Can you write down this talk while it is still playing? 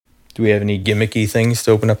Do we have any gimmicky things to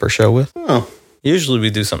open up our show with? Oh. Usually we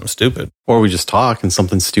do something stupid. Or we just talk and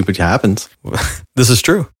something stupid happens. This is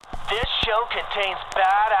true. This show contains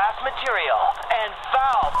badass material and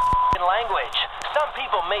foul language. Some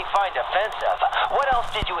people may find offensive. What else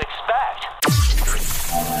did you expect?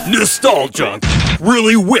 Nostalgia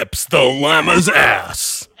really whips the llama's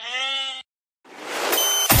ass.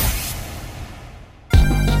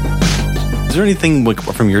 Is there anything like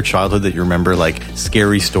from your childhood that you remember, like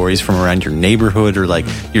scary stories from around your neighborhood, or like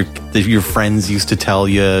your friends used to tell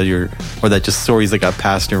you, or that just stories that got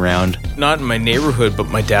passed around? Not in my neighborhood, but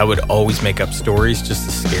my dad would always make up stories just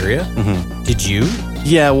to scare you. Mm-hmm. Did you?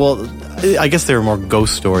 Yeah, well, I guess they were more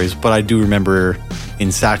ghost stories, but I do remember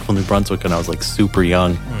in Sackville, New Brunswick, when I was like super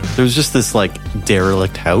young, there was just this like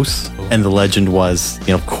derelict house, and the legend was,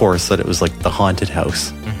 of course, that it was like the haunted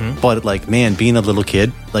house. But like, man, being a little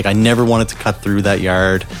kid, like I never wanted to cut through that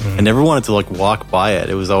yard. I never wanted to like walk by it.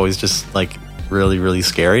 It was always just like really, really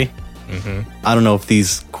scary. I don't know if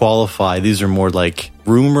these qualify. These are more like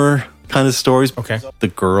rumor kind of stories. Okay. The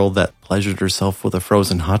girl that pleasured herself with a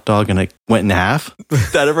frozen hot dog and it went in half.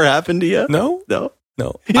 That ever happened to you? No.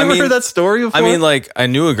 You ever heard that story before? I mean, like, I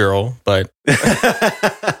knew a girl, but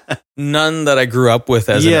none that I grew up with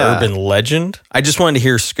as an urban legend. I just wanted to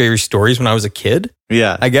hear scary stories when I was a kid.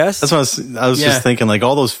 Yeah. I guess. That's what I was just thinking, like,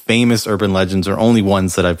 all those famous urban legends are only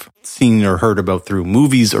ones that I've seen or heard about through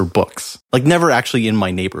movies or books. Like, never actually in my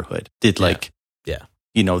neighborhood did, like,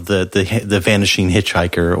 the vanishing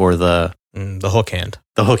hitchhiker or the hook hand.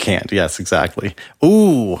 The hook hand, yes, exactly.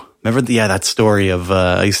 Ooh, remember that story of,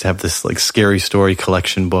 I used to have this like scary story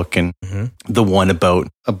collection book, and the one about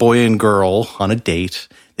a boy and girl on a date.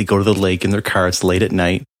 They go to the lake in their car, it's late at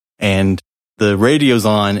night, and the radio's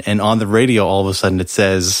on, and on the radio all of a sudden it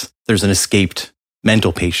says there's an escaped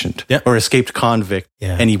mental patient or escaped convict,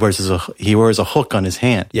 and he wears a hook on his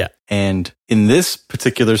hand. Yeah. And in this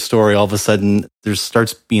particular story, all of a sudden there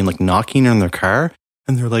starts being like knocking on their car.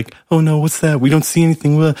 And they're like, oh no, what's that? We don't see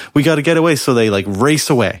anything. We got to get away. So they like race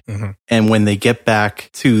away. And when they get back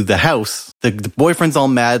to the house, the boyfriend's all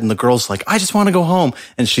mad and the girl's like, I just want to go home.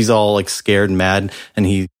 And she's all like scared and mad. And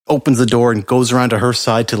he opens the door and goes around to her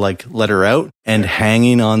side to like let her out. And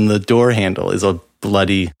hanging on the door handle is a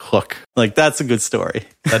bloody hook. Like, that's a good story.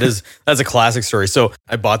 That's a classic story. So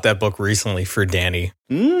I bought that book recently for Danny.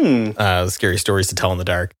 Scary Stories to Tell in the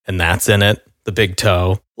Dark. And that's in it. The big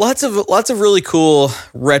toe. Lots of really cool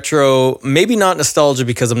retro, maybe not nostalgia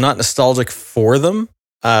because I'm not nostalgic for them,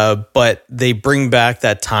 but they bring back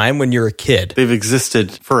that time when you're a kid. They've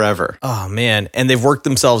existed forever. Oh, man. And they've worked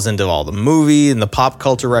themselves into all the movie and the pop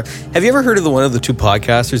culture. Have you ever heard of one of the two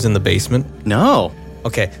podcasters in the basement? No.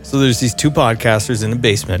 Okay, so there's these two podcasters in the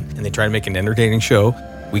basement, and they try to make an entertaining show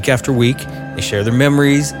week after week. They share their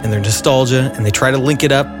memories and their nostalgia, and they try to link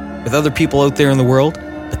it up with other people out there in the world.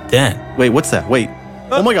 But then... Wait, what's that? Wait.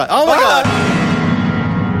 Oh my God. Oh my God.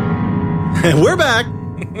 We're back.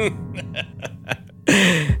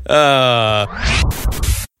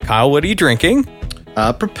 Kyle, what are you drinking?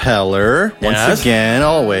 Propeller. Once again,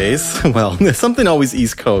 always. Well, something always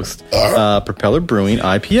East Coast. Propeller Brewing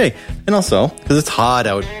IPA. And also, because it's hot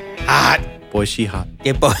out. Hot. Boy, she hot.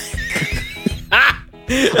 Yeah, boy.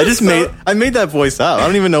 I made that voice up. I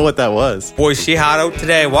don't even know what that was. Boy, she hot out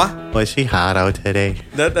today. What? Boy, she hot out today.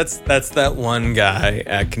 That's that one guy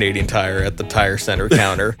at Canadian Tire at the tire center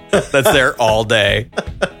counter that's there all day.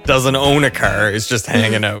 Doesn't own a car. Is just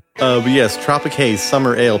hanging out. But yes, Tropic Haze,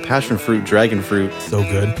 Summer Ale, Passion Fruit, Dragon Fruit. So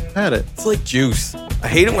good. Had it. It's like juice. I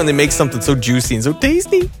hate it when they make something so juicy and so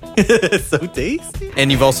tasty. So tasty.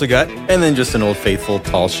 And you've also got... And then just an Old Faithful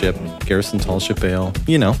Tall Ship, Garrison Tall Ship Ale.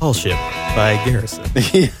 Tall Ship by Garrison.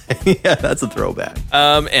 Yeah, that's a throwback.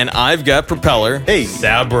 And I've got Propeller. Hey.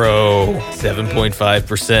 Sabro,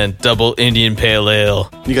 7.5% double Indian Pale Ale.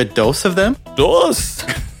 You got dose of them? Dose.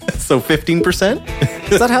 So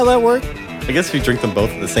 15%? Is that how that works? I guess if you drink them both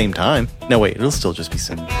at the same time. No, wait, it'll still just be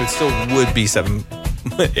 7. It still would be 7.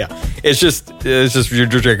 Yeah, it's just you're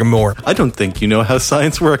drinking more. I don't think you know how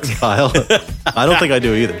science works, Kyle. I don't think I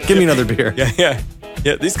do either. Give me another beer. Yeah.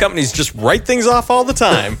 These companies just write things off all the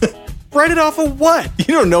time. Write it off of what?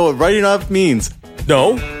 You don't know what writing off means.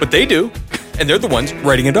 No, but they do. And they're the ones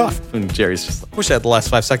writing it off. And Jerry's just like, wish I had the last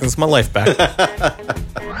 5 seconds of my life back.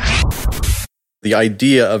 The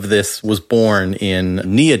idea of this was born in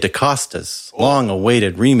Nia DaCosta's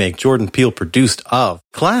long-awaited remake Jordan Peele produced of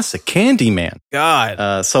classic Candyman.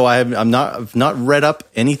 God. So I've not read up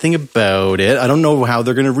anything about it. I don't know how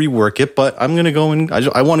they're going to rework it, but I'm going to go in.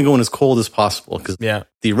 I want to go in as cold as possible because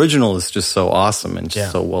the original is just so awesome and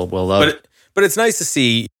just so well loved. But it's nice to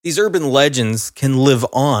see these urban legends can live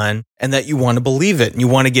on and that you want to believe it and you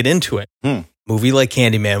want to get into it. Movie like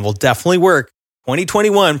Candyman will definitely work.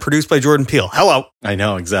 2021, produced by Jordan Peele. Hello. I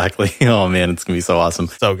know, exactly. Oh, man, it's going to be so awesome.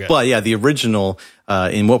 So good. But yeah, the original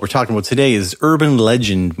in what we're talking about today is urban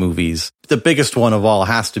legend movies. The biggest one of all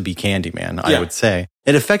has to be Candyman, I would say.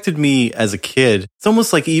 It affected me as a kid. It's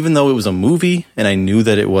almost like even though it was a movie and I knew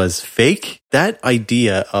that it was fake, that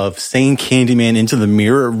idea of saying Candyman into the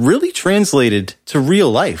mirror really translated to real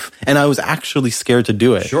life. And I was actually scared to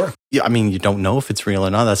do it. Sure. Yeah, I mean, you don't know if it's real or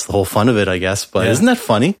not. That's the whole fun of it, I guess. But isn't that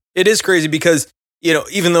funny? It is crazy because,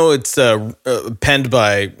 even though it's penned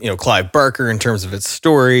by, Clive Barker in terms of its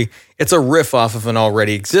story, it's a riff off of an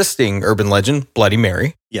already existing urban legend, Bloody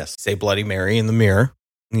Mary. Yes. You say Bloody Mary in the mirror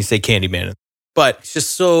and you say Candyman. But it's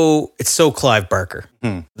just it's so Clive Barker.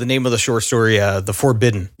 The name of the short story, The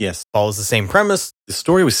Forbidden, follows the same premise. The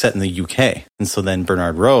story was set in the UK. And so then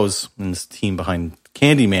Bernard Rose and his team behind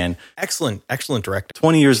Candyman. Excellent director.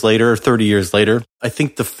 20 years later, 30 years later, I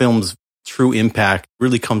think the film's true impact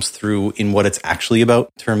really comes through in what it's actually about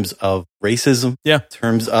in terms of racism, in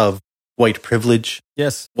terms of white privilege.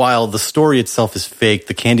 Yes. While the story itself is fake,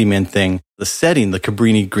 the Candyman thing, the setting, the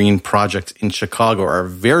Cabrini Green project in Chicago are a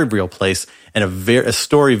very real place and a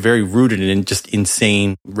story very rooted in just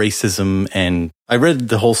insane racism. And I read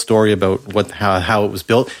the whole story about how it was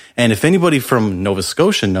built. And if anybody from Nova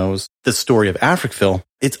Scotia knows the story of Africville,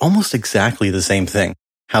 it's almost exactly the same thing.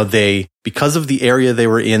 How because of the area they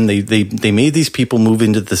were in, they made these people move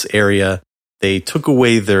into this area. They took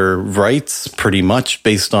away their rights pretty much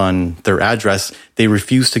based on their address. They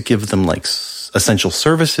refused to give them essential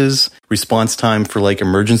services. Response time for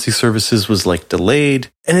emergency services was delayed.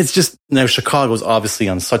 And it's just, now Chicago's obviously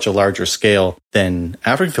on such a larger scale than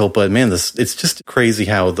Africville, but man, it's just crazy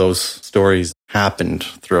how those stories happened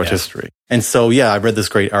throughout history. And so, I read this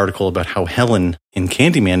great article about how Helen in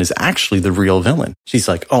Candyman is actually the real villain. She's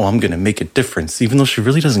like, oh, I'm going to make a difference, even though she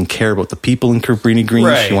really doesn't care about the people in Cabrini Green.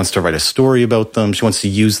 Right. She wants to write a story about them. She wants to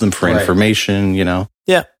use them for information,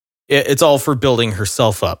 Yeah. It's all for building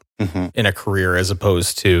herself up in a career as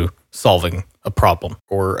opposed to solving a problem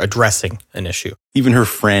or addressing an issue. Even her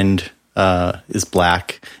friend is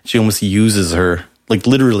black. She almost uses her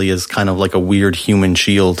literally as kind of like a weird human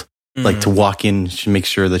shield. To walk in, she makes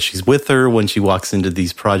sure that she's with her when she walks into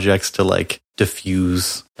these projects to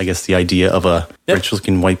diffuse, I guess, the idea of a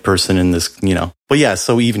rich-looking white person in this, But yeah,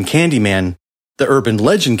 so even Candyman, the urban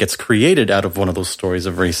legend gets created out of one of those stories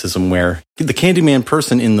of racism where the Candyman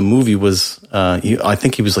person in the movie was, I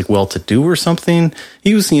think he was well-to-do or something.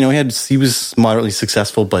 He was, he was moderately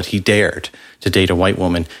successful, but he dared to date a white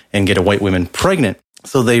woman and get a white woman pregnant.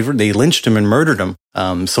 So they lynched him and murdered him.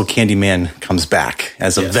 So Candyman comes back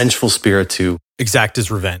as a vengeful spirit to exact his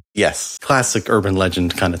revenge. Yes. Classic urban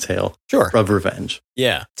legend kind of tale. Sure. Of revenge.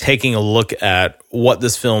 Yeah. Taking a look at what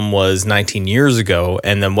this film was 19 years ago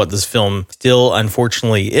and then what this film still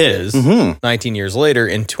unfortunately is 19 years later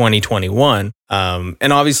in 2021. And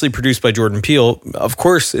obviously produced by Jordan Peele, of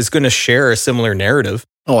course, is going to share a similar narrative.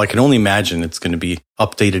 Oh, I can only imagine it's going to be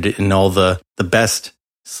updated in all the best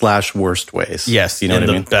 / worst ways. Yes, you know what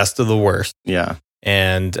I mean? The best of the worst. Yeah.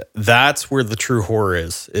 And that's where the true horror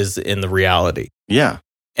is in the reality. Yeah.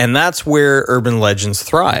 And that's where urban legends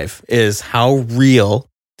thrive, is how real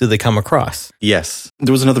do they come across? Yes.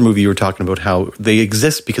 There was another movie you were talking about how they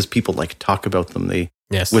exist because people talk about them. They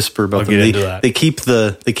whisper about them. They keep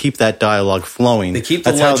that dialogue flowing. They keep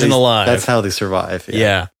the legend alive. That's how they survive.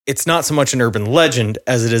 Yeah. It's not so much an urban legend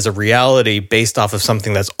as it is a reality based off of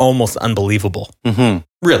something that's almost unbelievable.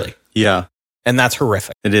 Really. Yeah. And that's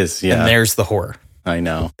horrific. It is, yeah. And there's the horror. I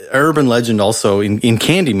know. Urban legend also, in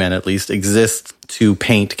Candyman at least, exists to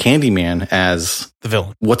paint Candyman as the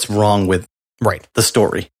villain. What's wrong with the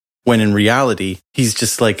story. When in reality, he's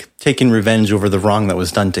just taking revenge over the wrong that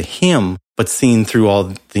was done to him, but seen through all,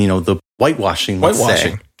 the whitewashing, let's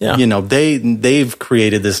say. Yeah. They've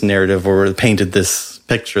created this narrative or painted this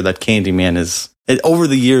picture that Candyman is, over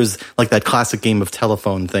the years, that classic game of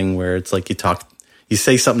telephone thing where it's you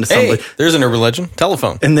say something to somebody. Hey, there's an urban legend,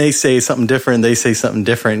 telephone. And they say something different.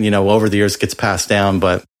 Over the years it gets passed down,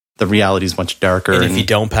 but the reality is much darker. And if you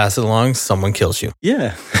don't pass it along, someone kills you.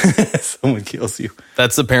 Yeah. Someone kills you.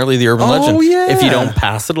 That's apparently the urban legend. Yeah. If you don't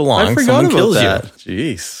pass it along, someone kills you.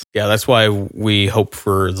 Jeez. Yeah, that's why we hope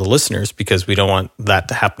for the listeners, because we don't want that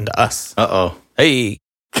to happen to us. Uh-oh. Hey.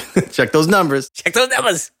 Check those numbers. Come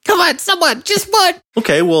on, someone, just one.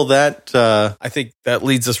 Okay, well that... I think that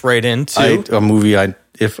leads us right into... a movie,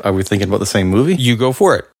 if I were thinking about the same movie. You go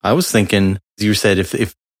for it. I was thinking, you said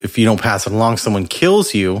if you don't pass it along, someone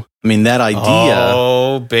kills you. I mean, that idea.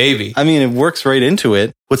 Oh, baby. I mean, it works right into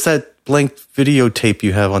it. What's that blank videotape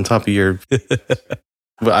you have on top of your...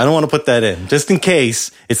 But I don't want to put that in, just in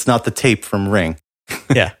case it's not the tape from Ring.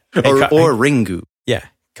 Yeah. or Ringu. Yeah.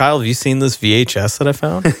 Kyle, have you seen this VHS that I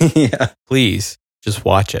found? Yeah. Please, just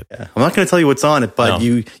watch it. Yeah. I'm not going to tell you what's on it, but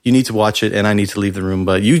you need to watch it, and I need to leave the room.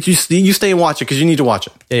 But you stay and watch it because you need to watch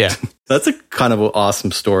it. Yeah. That's a kind of an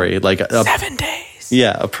awesome story. Like 7 days.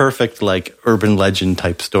 Yeah, a perfect like urban legend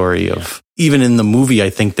type story of even in the movie.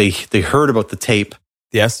 I think they heard about the tape.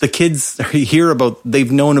 Yes. The kids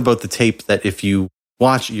they've known about the tape that if you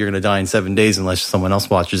watch it, you're going to die in 7 days unless someone else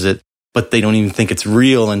watches it. But they don't even think it's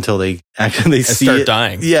real until they actually see start it.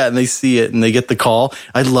 dying. Yeah, and they see it and they get the call.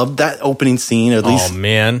 I love that opening scene at least. Oh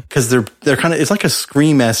man, because they're kind of it's like a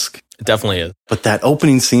Scream-esque. It definitely is. But that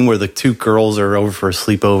opening scene where the two girls are over for a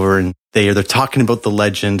sleepover and they're talking about the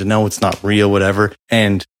legend and no, it's not real, whatever.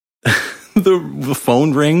 And the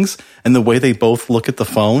phone rings and the way they both look at the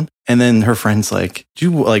phone. And then her friend's like, "Do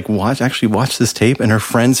you watch this tape?" And her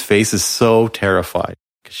friend's face is so terrified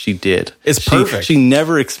because she did. It's perfect. She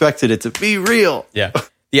never expected it to be real. Yeah.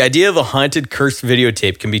 The idea of a haunted, cursed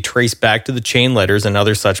videotape can be traced back to the chain letters and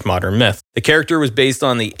other such modern myth. The character was based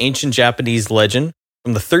on the ancient Japanese legend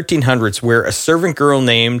from the 1300s where a servant girl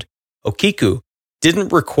named Okiku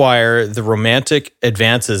didn't require the romantic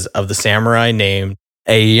advances of the samurai named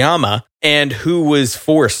Aoyama and who was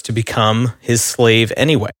forced to become his slave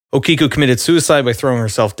anyway. Okiku committed suicide by throwing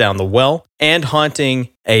herself down the well and haunting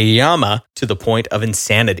Aoyama to the point of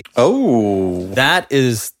insanity. Oh. That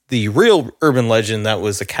is the real urban legend that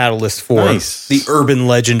was a catalyst for Nice. the urban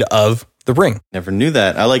legend of The Ring. Never knew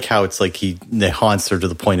that. I like how it's like they haunts her to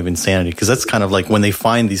the point of insanity because that's kind of like when they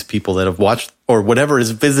find these people that have watched or whatever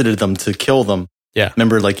has visited them to kill them. Yeah.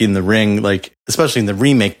 Remember, like in The Ring, like especially in the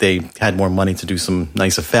remake, they had more money to do some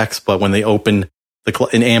nice effects. But when they open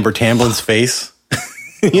in Amber Tamblin's face,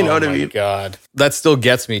 you know what I mean? God. That still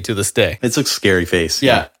gets me to this day. It's a scary face.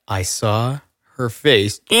 Yeah. I saw her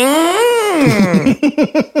face.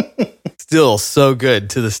 Still so good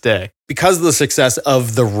to this day. Because of the success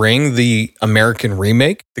of The Ring, the American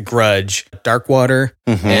remake, The Grudge, Darkwater,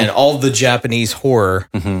 and all the Japanese horror,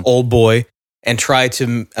 Old Boy, and try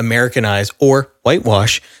to Americanize or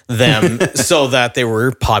whitewash them so that they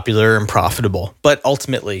were popular and profitable. But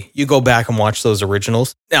ultimately, you go back and watch those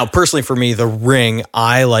originals. Now, personally for me, The Ring,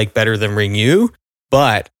 I like better than Ringu,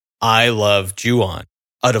 but I love Ju-On.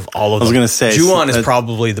 Out of all of them. I was going to say, Ju-On is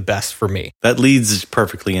probably the best for me. That leads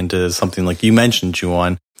perfectly into something like you mentioned,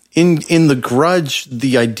 Ju-On. In The Grudge,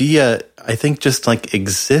 the idea, I think, just like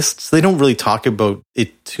exists. They don't really talk about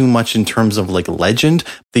it too much in terms of like legend.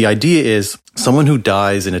 The idea is someone who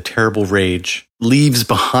dies in a terrible rage leaves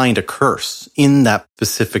behind a curse in that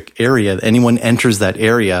specific area. Anyone enters that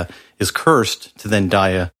area is cursed to then die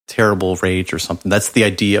a terrible rage or something. That's the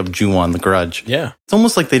idea of Ju-On, The Grudge. Yeah. It's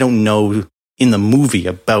almost like they don't know in the movie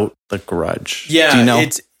about The Grudge. Yeah, do you know?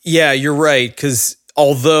 You're right, because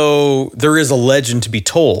although there is a legend to be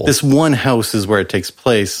told. This one house is where it takes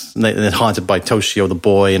place, and it's haunted by Toshio the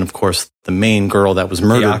boy, and of course the main girl that was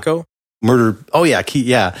murdered. Kayako? Murdered. Oh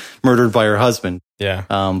yeah, murdered by her husband. Yeah.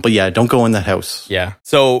 But yeah, don't go in that house. Yeah.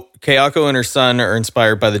 So Kayako and her son are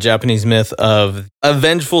inspired by the Japanese myth of a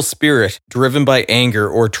vengeful spirit driven by anger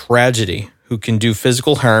or tragedy who can do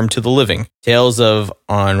physical harm to the living. Tales of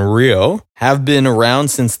Onryo have been around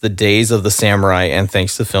since the days of the samurai, and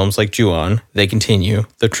thanks to films like Ju-On, they continue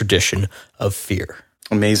the tradition of fear.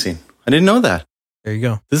 Amazing. I didn't know that. There you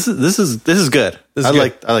go. This is good. I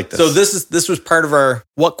like this. So this was part of our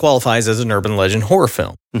what qualifies as an urban legend horror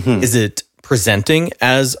film. Mm-hmm. Is it presenting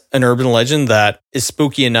as an urban legend that is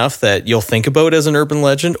spooky enough that you'll think about as an urban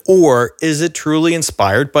legend, or is it truly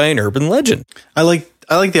inspired by an urban legend? I like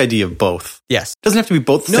the idea of both. Yes. It doesn't have to be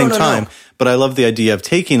both at the same time, but I love the idea of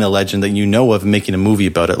taking a legend that you know of and making a movie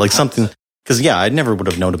about it. Like something, because I never would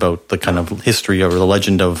have known about the kind of history or the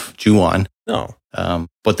legend of Ju-On. No.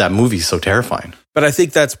 But that movie's so terrifying. But I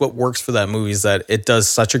think that's what works for that movie is that it does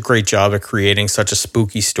such a great job at creating such a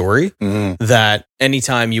spooky story that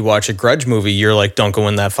anytime you watch a Grudge movie, you're like, don't go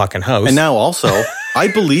in that fucking house. And now also, I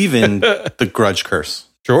believe in the Grudge curse.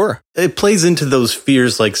 Sure. It plays into those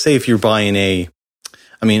fears, like say if you're buying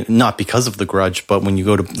not because of the Grudge, but when you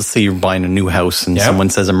go to, let's say you're buying a new house and someone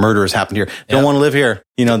says a murder has happened here, don't want to live here.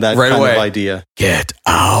 You know, that right kind away. of idea. Get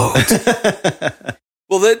out.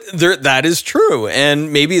 Well, that is true.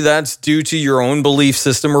 And maybe that's due to your own belief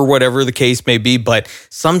system or whatever the case may be. But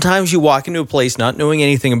sometimes you walk into a place not knowing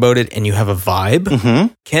anything about it and you have a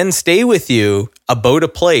vibe can stay with you about a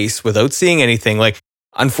place without seeing anything. Like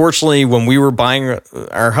Unfortunately, when we were buying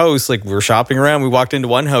our house, like we were shopping around, we walked into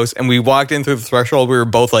one house and we walked in through the threshold. We were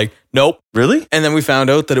both like, nope. Really? And then we found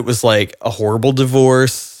out that it was like a horrible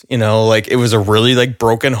divorce, like it was a really like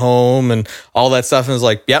broken home and all that stuff. And it was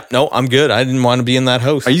like, yep, no, I'm good. I didn't want to be in that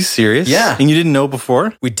house. Are you serious? Yeah. And you didn't know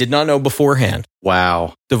before? We did not know beforehand.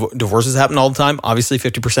 Wow. Divorces happen all the time, obviously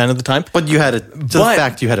 50% of the time. But you had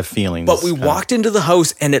you had a feeling. But we walked into the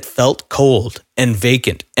house and it felt cold and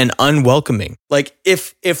vacant and unwelcoming. Like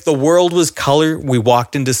if the world was color, we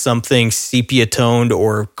walked into something sepia toned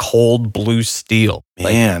or cold blue steel.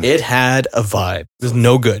 Man. Like, it had a vibe. It was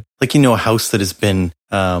no good. Like, a house that has been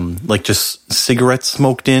like just cigarettes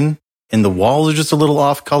smoked in. And the walls are just a little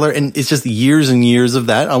off color, and it's just years and years of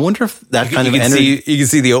that. I wonder if that kind of energy. You can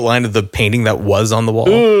see the outline of the painting that was on the wall.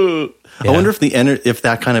 Yeah. I wonder if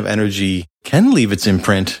that kind of energy can leave its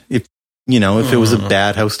imprint. If it was a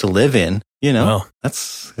bad house to live in, Well,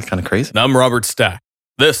 that's kind of crazy. I'm Robert Stack.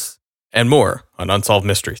 This and more on Unsolved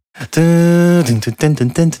Mysteries.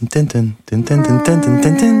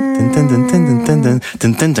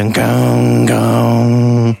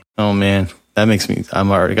 Oh man. That makes me,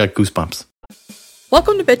 I'm already got goosebumps.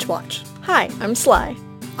 Welcome to Bitch Watch. Hi, I'm Sly.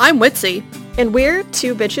 I'm Witsy. And we're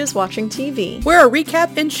two bitches watching TV. We're a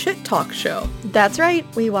recap and shit talk show. That's right,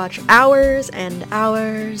 we watch hours and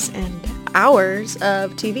hours and hours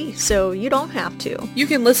of TV, so you don't have to. You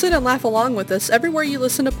can listen and laugh along with us everywhere you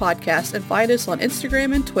listen to podcasts and find us on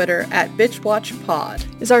Instagram and Twitter at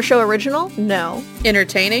BitchWatchPod. Is our show original? No.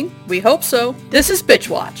 Entertaining? We hope so. This is Bitch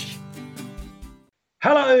Watch.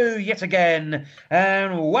 Hello yet again,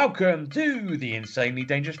 and welcome to the Insanely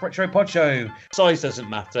Dangerous Retro Pod Show. Size doesn't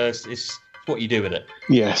matter, it's what you do with it.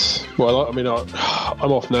 Yes. Well, I'm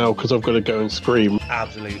off now because I've got to go and scream.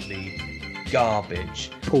 Absolutely garbage.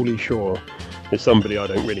 Paulie Shaw is somebody I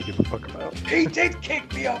don't really give a fuck about. He did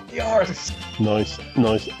kick me up the arse. Nice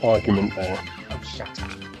argument there. Oh, shut up.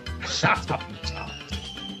 Shut up, you tart.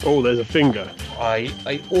 Oh, there's a finger.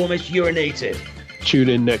 I almost urinated. Tune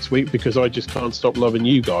in next week because I just can't stop loving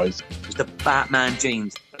you guys. It's the Batman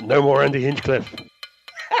jeans. No more Andy Hinchcliffe.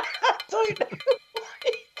 I don't know.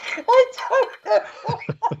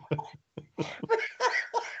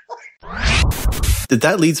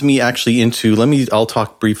 That leads me actually into, I'll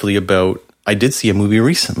talk briefly about, I did see a movie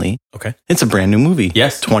recently. Okay. It's a brand new movie.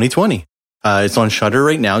 Yes. 2020. It's on Shudder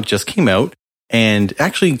right now, just came out. And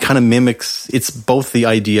actually kind of mimics, it's both the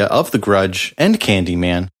idea of The Grudge and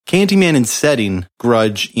Candyman. Candyman in setting,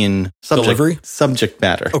 Grudge in subject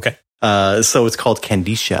matter. Okay. So it's called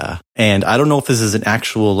Candisha. And I don't know if this is an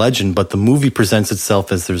actual legend, but the movie presents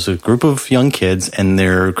itself as there's a group of young kids and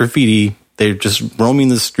they're graffiti. They're just roaming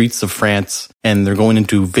the streets of France and they're going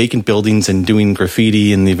into vacant buildings and doing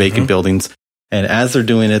graffiti in the vacant buildings. And as they're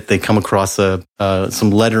doing it, they come across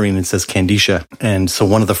some lettering that says Candisha. And so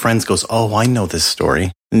one of the friends goes, "Oh, I know this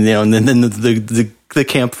story." And, and then the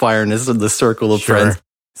campfire and the circle of friends.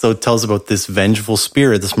 So it tells about this vengeful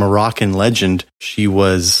spirit, this Moroccan legend. She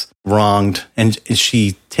was wronged and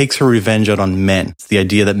she takes her revenge out on men. It's the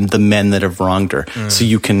idea that the men that have wronged her. So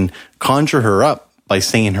you can conjure her up by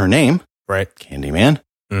saying her name. Right. Candyman.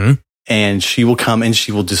 Mm-hmm. And she will come and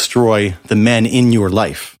she will destroy the men in your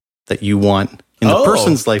life that you want in the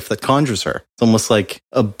person's life that conjures her. It's almost like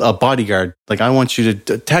a bodyguard. Like, I want you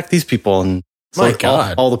to attack these people. And it's like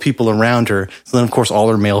all the people around her. So then, of course, all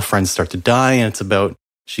her male friends start to die. And it's about,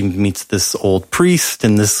 she meets this old priest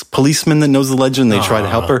and this policeman that knows the legend. They try to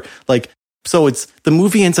help her. So the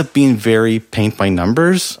movie ends up being very paint by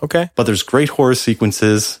numbers. Okay. But there's great horror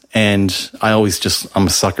sequences. And I'm a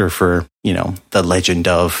sucker for, the legend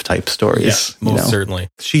of type stories. Yeah, most certainly.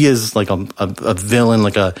 She is like a villain,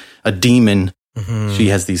 like a demon. Mm-hmm. She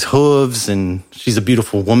has these hooves and she's a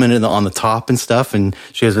beautiful woman on the top and stuff. And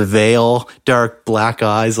she has a veil, dark black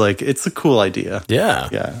eyes. Like, it's a cool idea. Yeah.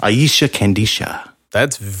 Yeah. Aisha Candisha.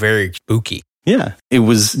 That's very spooky. Yeah. It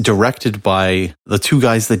was directed by the two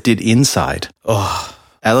guys that did Inside. Oh,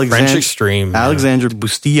 French Extreme. Alexandre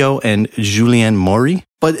Bustillo and Julien Maury.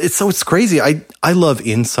 But it's crazy. I love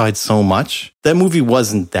Inside so much. That movie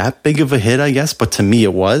wasn't that big of a hit, I guess, but to me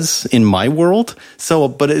it was in my world. So,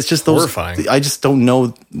 but it's just those. Horrifying. I just don't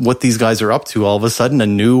know what these guys are up to. All of a sudden, a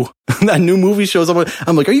new movie shows up.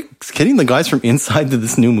 I'm like, are you kidding? The guys from Inside to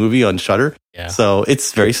this new movie on Shudder. Yeah. So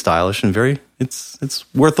it's very stylish and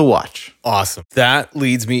it's worth a watch. Awesome. That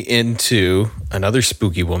leads me into another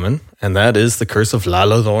spooky woman, and that is The Curse of La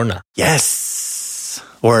Llorona. Yes.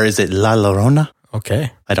 Or is it La Llorona?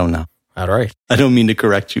 Okay. I don't know. All right. I don't mean to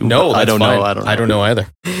correct you. No, I don't fine. know. I don't know either.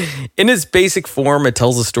 In its basic form, it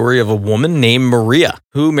tells the story of a woman named Maria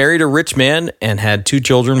who married a rich man and had 2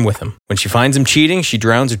 children with him. When she finds him cheating, she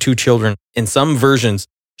drowns her 2 children. In some versions,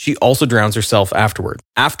 she also drowns herself afterward.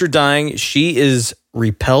 After dying, she is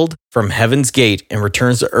repelled from heaven's gate and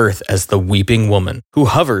returns to earth as the weeping woman who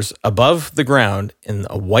hovers above the ground in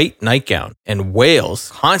a white nightgown and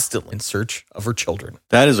wails constantly in search of her children.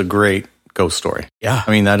 That is a great ghost story. Yeah.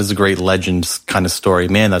 I mean, that is a great legend kind of story.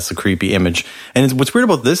 Man, that's a creepy image. And what's weird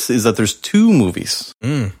about this is that there's 2 movies.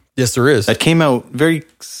 Yes, there is. That came out very...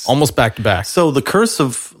 almost back to back. So The Curse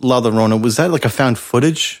of La Llorona, was that like a found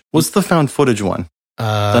footage? What's the found footage one?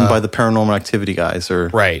 Done by the Paranormal Activity guys? Or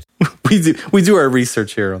Right. We do our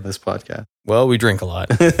research here on this podcast. Well, we drink a lot.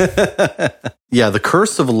 Yeah, The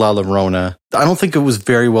Curse of La Llorona. I don't think it was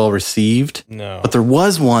very well received. No. But there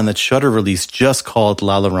was one that Shudder released just called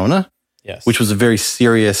La Llorona. Yes. Which was a very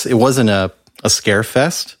serious, it wasn't a scare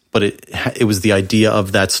fest, but it was the idea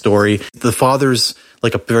of that story. The father's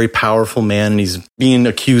like a very powerful man and he's being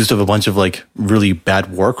accused of a bunch of like really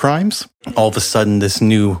bad war crimes. All of a sudden, this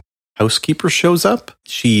new housekeeper shows up.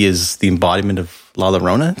 She is the embodiment of La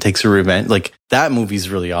Llorona, takes her revenge. Like that movie's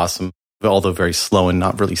really awesome, although very slow and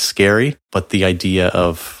not really scary. But the idea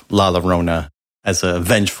of La Llorona as a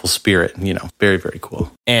vengeful spirit, very, very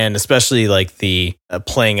cool. And especially like the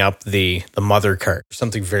playing up the mother card.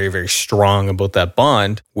 Something very, very strong about that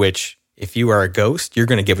bond, which if you are a ghost, you're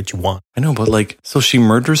going to get what you want. I know, but like, so she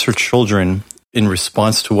murders her children in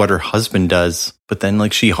response to what her husband does. But then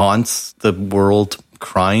like she haunts the world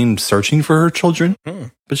crying, searching for her children.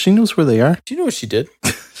 But she knows where they are. Do you know what she did?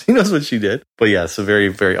 She knows what she did. But yeah, it's a very,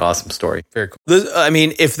 very awesome story. Very cool.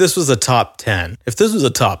 If this was a top 10, if this was a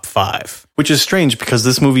top 5. Which is strange because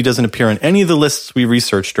this movie doesn't appear on any of the lists we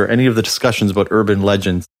researched or any of the discussions about urban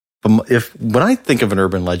legends. But when I think of an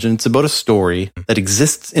urban legend, it's about a story that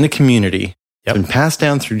exists in a community, been passed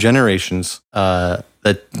down through generations, that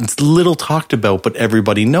it's little talked about, but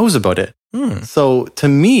everybody knows about it. So to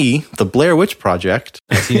me, the Blair Witch Project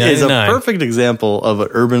is a perfect example of an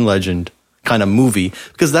urban legend kind of movie,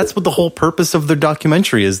 because that's what the whole purpose of their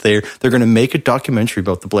documentary is. They're going to make a documentary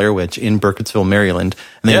about the Blair Witch in Burkittsville, Maryland,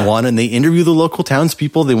 and they interview the local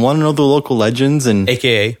townspeople. They want to know the local legends, and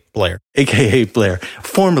AKA Blair,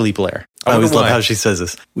 formerly Blair. I always love how she says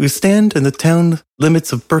this. We stand in the town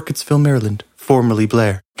limits of Burkittsville, Maryland, formerly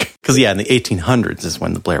Blair. Because in the 1800s is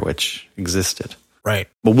when the Blair Witch existed. Right.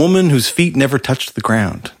 A woman whose feet never touched the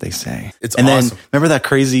ground, they say. It's and awesome. Then, remember that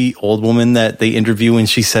crazy old woman that they interview and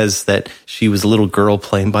she says that she was a little girl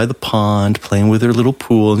playing by the pond, playing with her little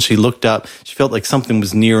pool, and she looked up, she felt like something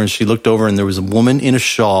was near, and she looked over and there was a woman in a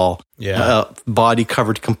shawl, body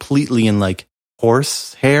covered completely in like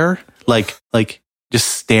horse hair, like just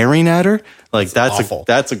staring at her. Like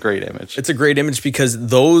that's a great image. It's a great image because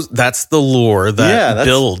that's the lore that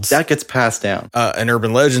builds. That gets passed down. An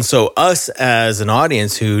urban legend. So us as an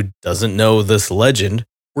audience who doesn't know this legend,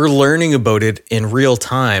 we're learning about it in real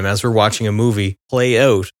time as we're watching a movie play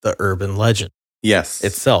out the urban legend. Yes.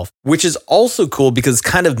 Itself. Which is also cool because it's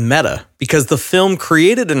kind of meta, because the film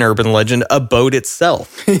created an urban legend about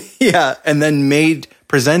itself. Yeah, and then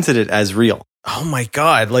presented it as real. Oh my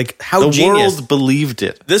God. Like how the genius. world believed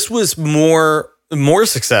it. This was more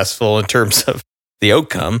successful in terms of the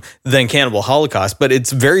outcome than Cannibal Holocaust, but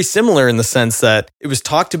it's very similar in the sense that it was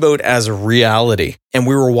talked about as a reality and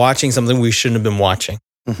we were watching something we shouldn't have been watching.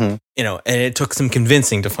 And it took some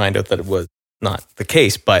convincing to find out that it was not the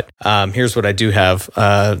case. But here's what I do have,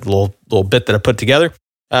 a little bit that I put together.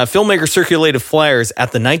 Filmmaker circulated flyers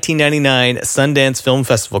at the 1999 Sundance Film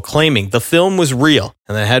Festival claiming the film was real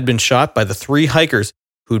and that it had been shot by the 3 hikers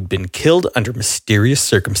who'd been killed under mysterious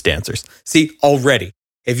circumstances. See, already,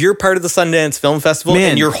 if you're part of the Sundance Film Festival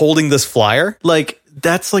and you're holding this flyer, like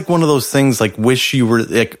that's like one of those things like wish you were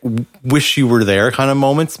there kind of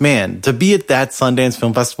moments. Man, to be at that Sundance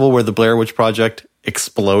Film Festival where the Blair Witch Project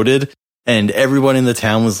exploded. And everyone in the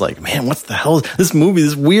town was like, man, what the hell is this movie,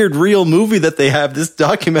 this weird real movie that they have, this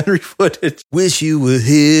documentary footage. Wish you were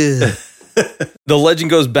here. The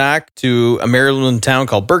legend goes back to a Maryland town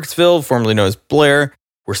called Burkittsville, formerly known as Blair,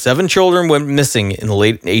 where 7 children went missing in the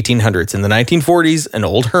late 1800s. In the 1940s, an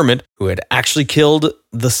old hermit who had actually killed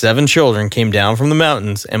the 7 children came down from the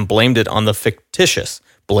mountains and blamed it on the fictitious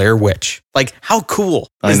Blair Witch. Like, how cool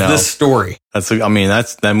is this story?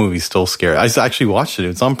 That movie's still scary. I actually watched it.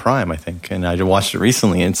 It's on Prime, I think, and I watched it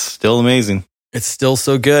recently. It's still amazing. It's still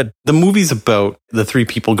so good. The movie's about the 3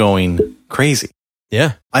 people going crazy.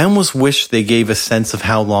 Yeah. I almost wish they gave a sense of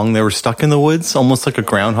how long they were stuck in the woods, almost like a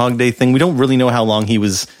Groundhog Day thing. We don't really know how long he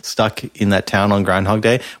was stuck in that town on Groundhog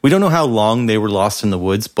Day. We don't know how long they were lost in the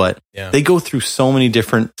woods, but they go through so many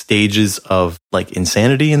different stages of like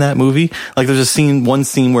insanity in that movie. Like there's one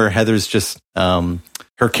scene where Heather's just,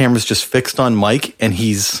 her camera's just fixed on Mike and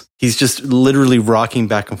he's just literally rocking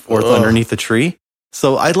back and forth underneath a tree.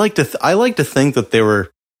 So I like to think that they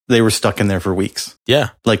were stuck in there for weeks.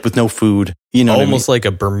 Yeah. Like with no food. You know, almost like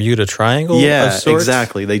a Bermuda Triangle. Yeah, of sorts.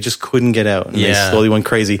 Exactly. They just couldn't get out, and they slowly went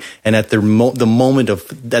crazy. And at the moment of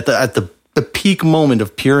the peak moment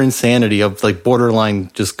of pure insanity of like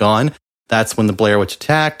borderline just gone, that's when the Blair Witch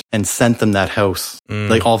attacked and sent them that house.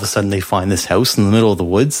 Like all of a sudden, they find this house in the middle of the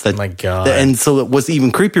woods. That, oh my God! And so what's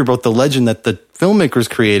even creepier about the legend that the filmmakers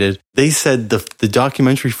created? They said the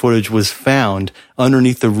documentary footage was found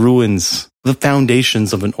underneath the ruins. The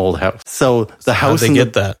foundations of an old house. So the house. How'd they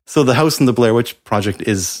get that? So the house in the Blair Witch Project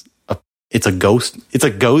is it's a ghost. It's a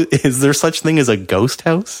ghost. Is there such thing as a ghost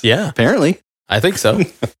house? Yeah, apparently. I think so.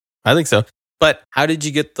 But how did you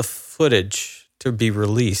get the footage to be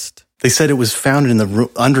released? They said it was found in the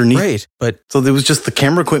underneath. Right, but so there was just the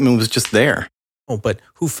camera equipment was just there. Oh, but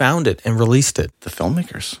who found it and released it? The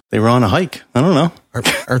filmmakers. They were on a hike. I don't know.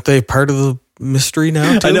 Aren't they part of the mystery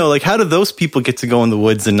now too? I know, like how did those people get to go in the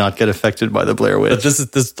woods and not get affected by the Blair Witch? But this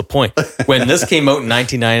is the point. When this came out in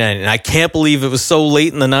 1999, and I can't believe it was so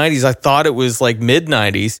late in the 90s, I thought it was like mid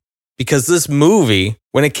 90s, because this movie,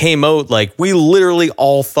 when it came out, like we literally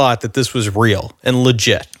all thought that this was real and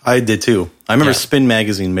legit. I did too. I remember Spin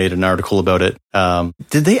Magazine made an article about it.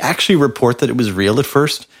 Did they actually report that it was real at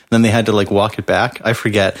first? And then they had to like walk it back? I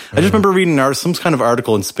forget. I just remember reading some kind of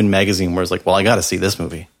article in Spin Magazine where it's like, well, I got to see this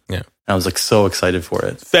movie. Yeah. I was like so excited for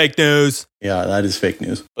it. Fake news. Yeah, that is fake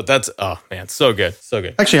news. But that's, oh man, so good. So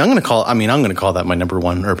good. Actually, I'm going to call that my number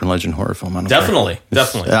one urban legend horror film. Definitely.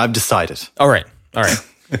 I've decided. All right.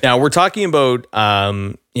 Now we're talking about,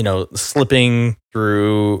 slipping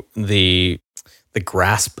through the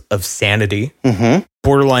grasp of sanity,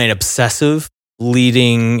 borderline obsessive,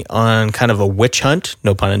 leading on kind of a witch hunt,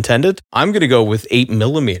 no pun intended. I'm going to go with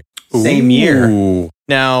 8mm. Same year.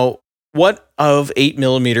 Now, what of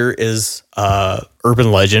 8mm is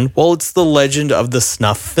urban legend? Well, it's the legend of the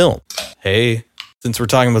snuff film. Hey, since we're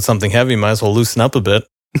talking about something heavy, might as well loosen up a bit.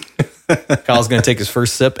 Kyle's going to take his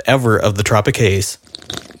first sip ever of the Tropic Haze.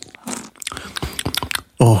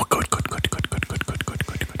 Oh, good.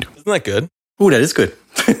 Isn't that good? Oh, that is good.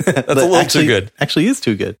 That's a little too good. Actually is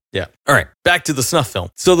too good. Yeah. All right. Back to the snuff film.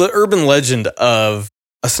 So the urban legend of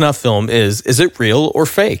a snuff film is it real or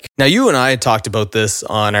fake? Now, you and I talked about this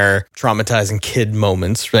on our traumatizing kid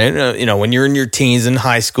moments, right? You know, when you're in your teens in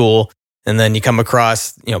high school and then you come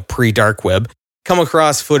across, pre-dark web, come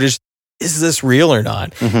across footage. Is this real or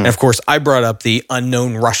not? And of course, I brought up the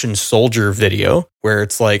unknown Russian soldier video where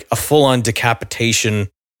it's like a full-on decapitation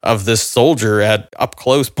of this soldier at up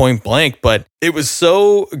close, point blank. But it was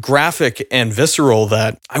so graphic and visceral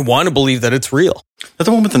that I want to believe that it's real. That's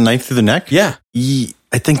the one with the knife through the neck? Yeah.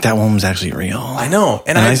 I think that one was actually real. I know.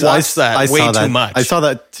 And I watched that way too much. I saw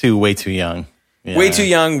that too, way too young. Yeah. Way too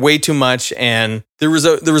young, way too much. And there was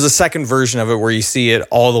a second version of it where you see it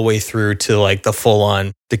all the way through to like the full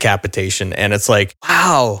on decapitation. And it's like,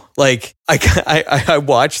 wow, like I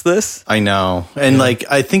watched this. I know. And like,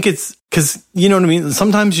 I think it's because, you know what I mean?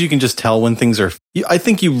 Sometimes you can just tell when things are, I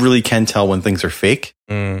think you really can tell when things are fake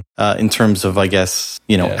in terms of, I guess,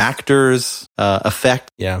 actors,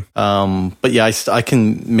 effect. Yeah. But yeah, I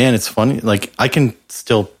can, man, it's funny. Like I can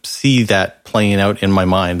still see that playing out in my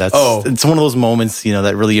mind. It's one of those moments,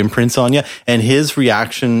 that really imprints on you. And his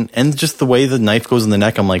reaction and just the way the knife goes in the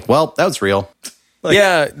neck, I'm like, well, that was real. Like,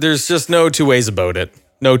 yeah, there's just no two ways about it.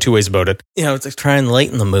 It's like try and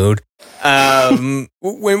lighten the mood. When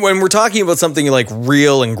we're talking about something like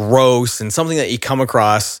real and gross and something that you come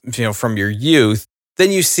across, from your youth, then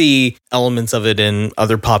you see elements of it in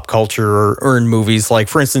other pop culture or in movies. Like,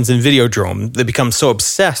 for instance, in Videodrome, they become so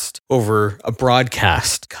obsessed over a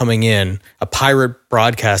broadcast coming in, a pirate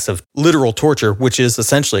broadcast of literal torture, which is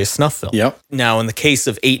essentially a snuff film. Yep. Now, in the case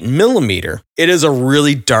of 8mm, it is a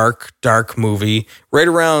really dark movie. Right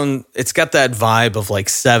around, it's got that vibe of like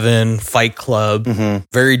Seven, Fight Club,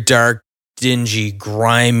 very dark, dingy,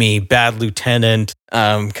 grimy, Bad Lieutenant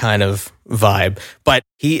kind of vibe. But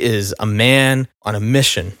he is a man on a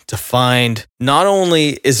mission to find not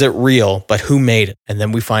only is it real, but who made it. And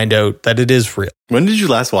then we find out that it is real. When did you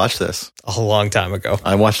last watch this? A long time ago.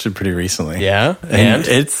 I watched it pretty recently. Yeah. And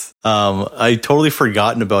it's, I totally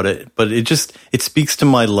forgotten about it, but it speaks to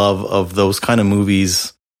my love of those kind of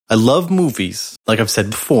movies. I love movies. Like I've said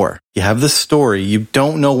before, you have this story, you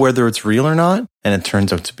don't know whether it's real or not, and it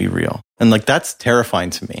turns out to be real. And like, that's terrifying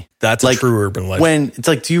to me. That's like, a true urban legend. When it's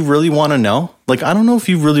like, do you really want to know? Like, I don't know if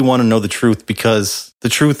you really want to know the truth, because the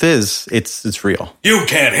truth is it's real. You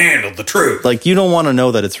can't handle the truth. Like, you don't want to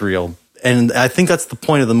know that it's real. And I think that's the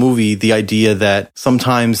point of the movie, the idea that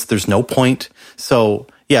sometimes there's no point. So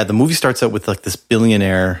yeah, the movie starts out with like this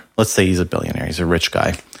billionaire. Let's say he's a billionaire. He's a rich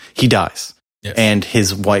guy. He dies. Yes. And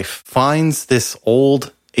his wife finds this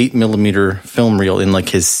old 8mm film reel in like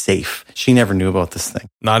his safe. She never knew about this thing.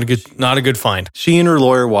 Not a good find. She and her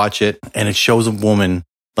lawyer watch it, and it shows a woman,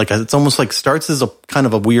 like, it's almost like starts as a kind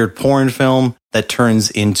of a weird porn film that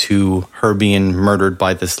turns into her being murdered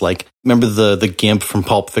by this, like, remember the Gimp from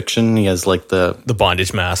Pulp Fiction? He has like the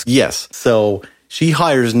bondage mask. Yes. So she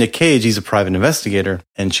hires Nick Cage. He's a private investigator,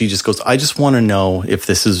 and she just goes, I just want to know if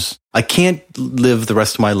this is, I can't live the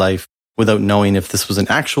rest of my life without knowing if this was an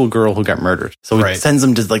actual girl who got murdered. So he sends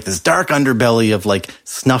them to like this dark underbelly of like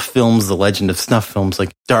snuff films, the legend of snuff films,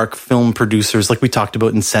 like dark film producers, like we talked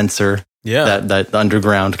about in Censor. Yeah. That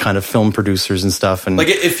underground kind of film producers and stuff. And like,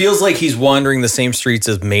 it feels like he's wandering the same streets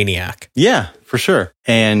as Maniac. Yeah, for sure.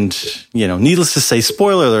 And, you know, needless to say,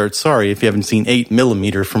 spoiler alert, sorry if you haven't seen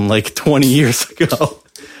 8mm from like 20 years ago.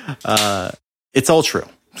 It's all true.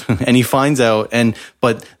 And he finds out,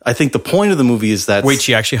 but I think the point of the movie is that... Wait,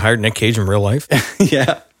 she actually hired Nick Cage in real life?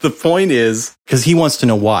 Yeah. The point is, because he wants to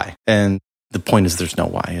know why. And the point is there's no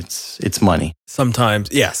why. It's money. Sometimes,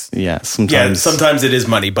 yes. Yeah, sometimes. Yeah, sometimes it is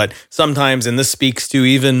money, but sometimes, and this speaks to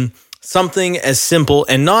even something as simple,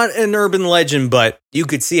 and not an urban legend, but you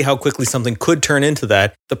could see how quickly something could turn into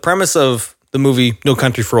that. The premise of the movie No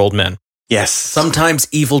Country for Old Men. Yes. Sometimes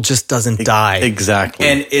evil just doesn't die. Exactly.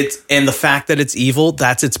 And the fact that it's evil,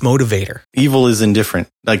 that's its motivator. Evil is indifferent.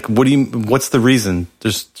 Like, what's the reason?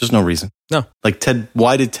 There's no reason. No. Like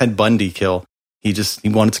why did Ted Bundy kill? He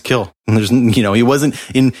wanted to kill. And there's,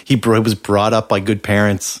 he was brought up by good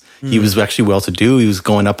parents. He was actually well-to-do. He was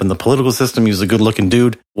going up in the political system. He was a good-looking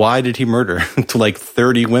dude. Why did he murder to like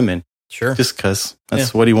 30 women? Sure. Just because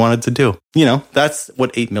that's what he wanted to do. You know, that's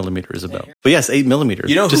what 8mm is about. But yes, 8mm.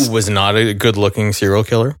 You know who was not a good-looking serial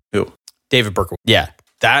killer? Who? David Berkowitz. Yeah,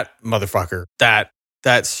 that motherfucker. That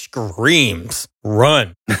screams,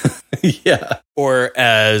 run. Yeah. Or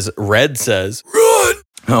as Red says, run.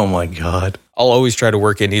 Oh my God. I'll always try to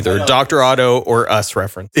work in either Dr. Otto or Us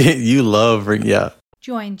reference. You love, yeah.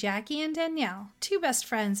 Join Jackie and Danielle, two best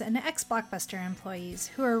friends and ex-Blockbuster employees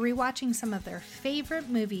who are rewatching some of their favorite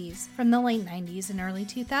movies from the late 90s and early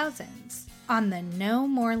 2000s on the No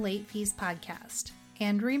More Late Fees podcast.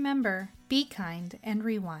 And remember, be kind and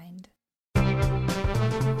rewind.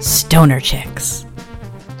 Stoner Chicks.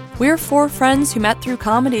 We're four friends who met through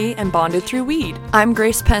comedy and bonded through weed. I'm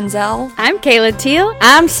Grace Penzel. I'm Kayla Teal.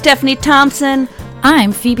 I'm Stephanie Thompson.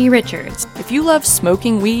 I'm Phoebe Richards. If you love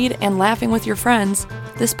smoking weed and laughing with your friends,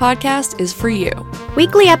 this podcast is for you.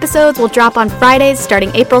 Weekly episodes will drop on Fridays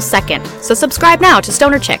starting April 2nd, so subscribe now to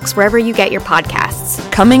Stoner Chicks wherever you get your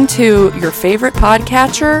podcasts. Coming to your favorite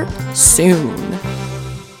podcatcher soon.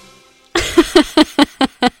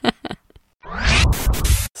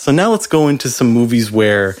 So now let's go into some movies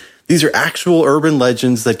where these are actual urban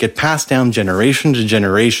legends that get passed down generation to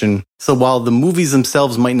generation. So while the movies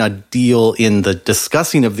themselves might not deal in the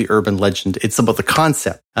discussing of the urban legend, it's about the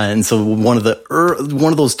concept. And so one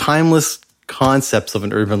of those timeless concepts of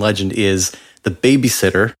an urban legend is the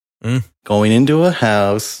babysitter going into a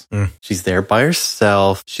house. She's there by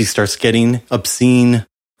herself. She starts getting obscene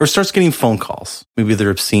or starts getting phone calls. Maybe they're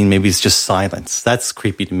obscene. Maybe it's just silence. That's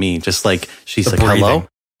creepy to me. Just like she's like, hello.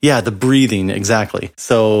 Yeah, the breathing, exactly.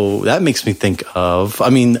 So that makes me think of,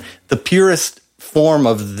 the purest form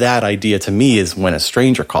of that idea to me is When a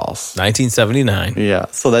Stranger Calls. 1979. Yeah,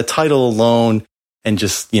 so that title alone, and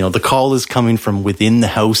just, the call is coming from within the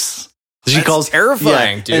house. She calls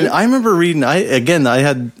terrifying, dude. And I remember reading, I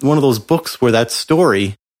had one of those books where that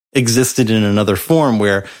story existed in another form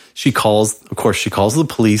where she calls the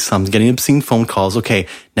police. I'm getting obscene phone calls. Okay,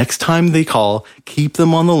 next time they call, keep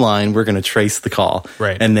them on the line. We're going to trace the call.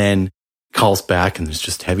 Right. And then calls back and there's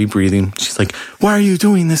just heavy breathing. She's like, why are you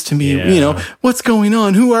doing this to me? Yeah. What's going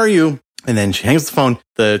on? Who are you? And then she hangs the phone.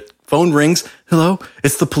 The phone rings. Hello,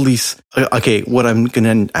 it's the police. Okay, what I'm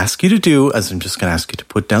going to ask you to do is I'm just going to ask you to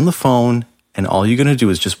put down the phone. And all you're going to do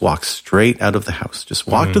is just walk straight out of the house. Just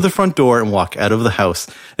walk to the front door and walk out of the house.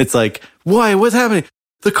 It's like, why? What's happening?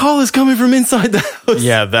 The call is coming from inside the house.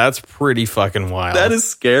 Yeah, that's pretty fucking wild. That is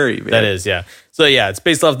scary, man. That is, yeah. So yeah, it's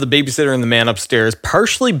based off The Babysitter and the Man Upstairs,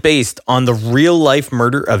 partially based on the real-life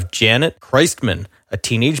murder of Janet Christman, a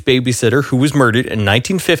teenage babysitter who was murdered in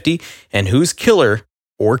 1950 and whose killer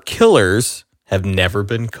or killers have never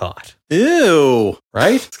been caught. Ew.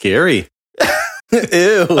 Right? Scary.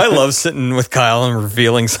 Ew. I love sitting with Kyle and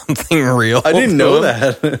revealing something real. I didn't know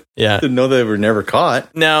that. Yeah. Didn't know they were never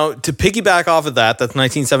caught. Now, to piggyback off of that, that's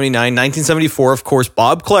 1979. 1974, of course,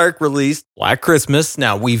 Bob Clark released Black Christmas.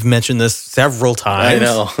 Now, we've mentioned this several times. I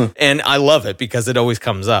know. And I love it because it always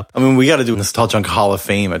comes up. I mean, we got to do a Nostalgia Hall of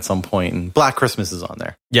Fame at some point, and Black Christmas is on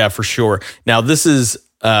there. Yeah, for sure. Now, this is,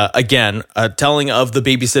 again, a telling of the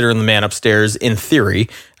babysitter and the man upstairs in theory,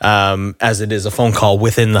 as it is a phone call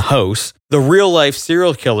within the house. The real-life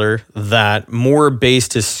serial killer that Moore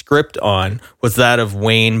based his script on was that of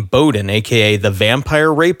Wayne Bowden, a.k.a. the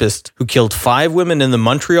vampire rapist who killed 5 women in the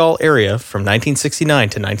Montreal area from 1969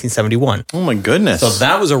 to 1971. Oh, my goodness. So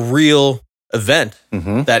that was a real event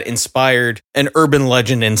that inspired an urban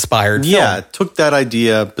legend-inspired film. Yeah, took that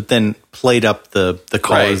idea, but then played up the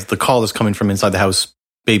call. Right. The call is coming from inside the house.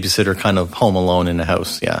 Babysitter kind of home alone in the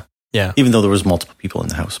house. Yeah. Yeah. Even though there was multiple people in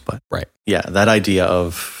the house, but right. Yeah, that idea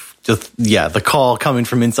of just, the call coming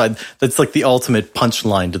from inside. That's like the ultimate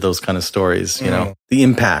punchline to those kind of stories, you know, the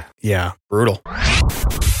impact. Yeah. Brutal.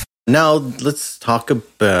 Now let's talk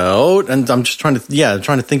about, and I'm just trying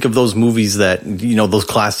to think of those movies that, you know, those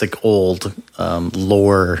classic old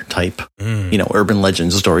lore type, you know, urban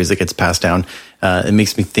legend stories that gets passed down. It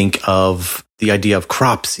makes me think of the idea of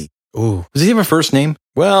Cropsey. Ooh. Does he have a first name?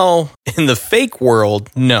 Well, in the fake world,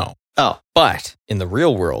 no. Oh. But in the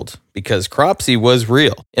real world, because Cropsey was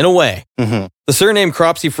real, in a way. Mm-hmm. The surname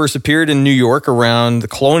Cropsey first appeared in New York around the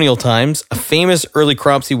colonial times. A famous early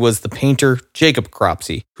Cropsey was the painter Jacob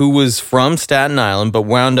Cropsey, who was from Staten Island, but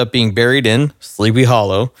wound up being buried in Sleepy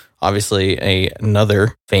Hollow. Obviously,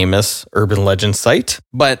 another famous urban legend site.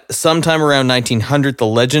 But sometime around 1900, the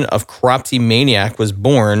legend of Cropsey Maniac was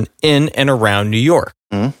born in and around New York.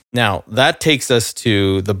 Now, that takes us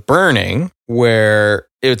to The Burning, where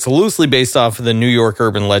it's loosely based off of the New York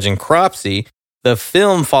urban legend Cropsey. The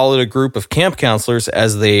film followed a group of camp counselors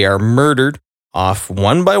as they are murdered off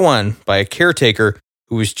one by one by a caretaker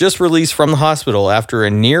who was just released from the hospital after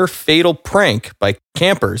a near-fatal prank by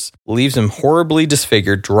campers leaves him horribly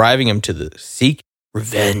disfigured, driving him to seek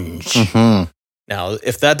revenge. Now,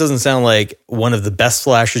 if that doesn't sound like one of the best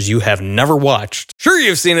slashers you have never watched, sure,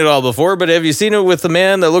 you've seen it all before, but have you seen it with the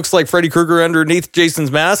man that looks like Freddy Krueger underneath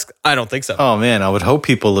Jason's mask? I don't think so. Oh, man, I would hope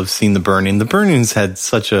people have seen The Burning. The Burning's had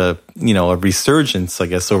such a resurgence, I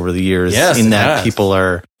guess, over the years. Yes, in that people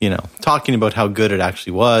are, talking about how good it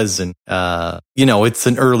actually was. And, it's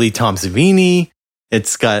an early Tom Savini.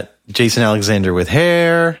 It's got Jason Alexander with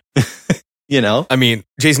hair. I mean,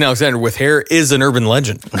 Jason Alexander with hair is an urban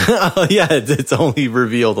legend. Yeah, it's only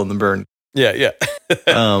revealed on The Burn. Yeah.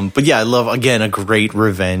 But yeah, I love, again, a great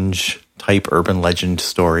revenge type urban legend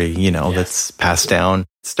story, that's passed down. It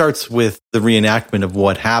starts with the reenactment of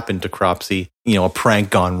what happened to Cropsey, a prank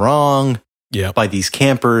gone wrong by these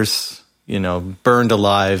campers, burned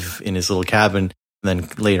alive in his little cabin. And then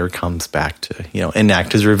later comes back to,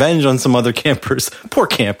 enact his revenge on some other campers. Poor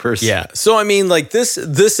campers. Yeah. So, I mean, like this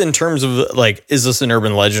in terms of like, is this an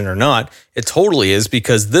urban legend or not? It totally is,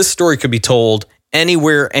 because this story could be told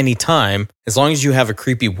anywhere, anytime, as long as you have a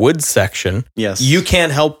creepy woods section. Yes. You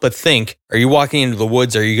can't help but think, are you walking into the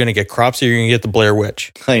woods? Are you going to get Cropsey or are you going to get the Blair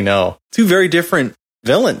Witch? I know. Two very different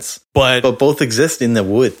villains. But both exist in the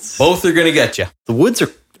woods. Both are going to get you. The woods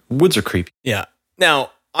are creepy. Yeah.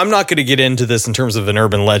 Now, I'm not going to get into this in terms of an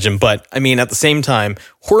urban legend, but I mean, at the same time,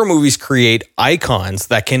 horror movies create icons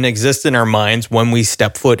that can exist in our minds when we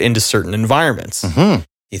step foot into certain environments. Mm-hmm.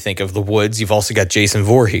 You think of the woods, you've also got Jason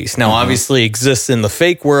Voorhees. Now, obviously exists in the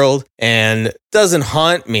fake world and doesn't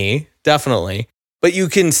haunt me, definitely, but you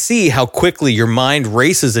can see how quickly your mind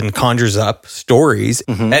races and conjures up stories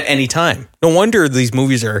at any time. No wonder these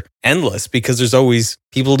movies are endless, because there's always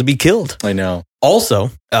people to be killed. I know. Also,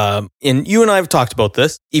 and you and I have talked about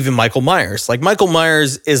this, even Michael Myers. Like, Michael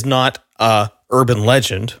Myers is not a urban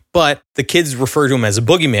legend, but the kids refer to him as a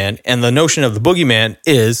boogeyman, and the notion of the boogeyman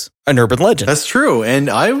is an urban legend. That's true, and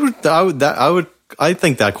I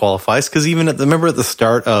think that qualifies, because even at the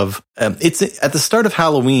start of it's at the start of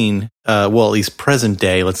Halloween, at least present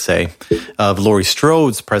day, let's say, of Laurie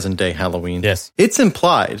Strode's present day Halloween. Yes, it's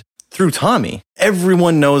implied through Tommy.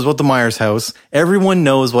 Everyone knows about the Myers house. Everyone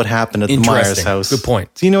knows what happened at the Myers house. Good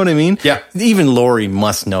point. Do you know what I mean? Yeah. Even Laurie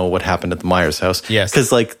must know what happened at the Myers house. Yes.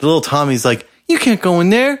 Because like the little Tommy's like, you can't go in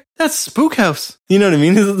there. That's Spook House. You know what I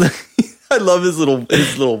mean? I love his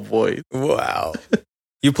little voice. Wow.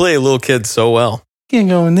 You play a little kid so well. Can't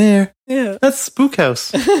go in there. Yeah. That's Spook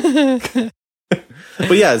House.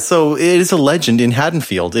 But yeah, so it is a legend in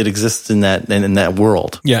Haddonfield. It exists in that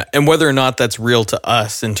world. Yeah, and whether or not that's real to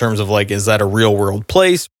us in terms of like, is that a real world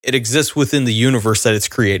place? It exists within the universe that it's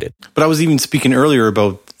created. But I was even speaking earlier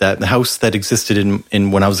about that house that existed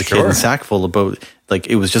in when I was a kid in Sackville, about like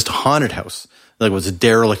it was just a haunted house. Like it was a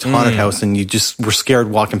derelict haunted house, and you just were scared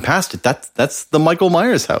walking past it. That's the Michael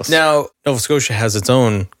Myers house. Now, Nova Scotia has its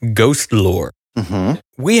own ghost lore. Mm-hmm.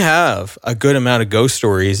 We have a good amount of ghost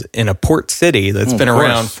stories in a port city that's been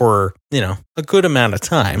around for, a good amount of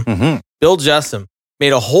time. Mm-hmm. Bill Jessup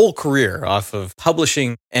made a whole career off of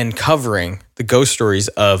publishing and covering the ghost stories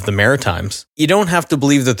of the Maritimes. You don't have to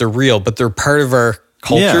believe that they're real, but they're part of our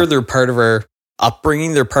culture. Yeah. They're part of our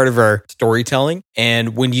upbringing. They're part of our storytelling.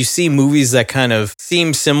 And when you see movies that kind of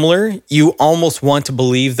seem similar, you almost want to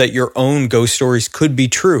believe that your own ghost stories could be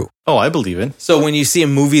true. Oh, I believe it. So when you see a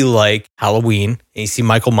movie like Halloween and you see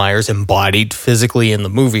Michael Myers embodied physically in the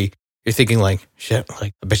movie, you're thinking like, shit,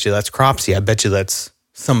 like, I bet you that's Cropsy. I bet you that's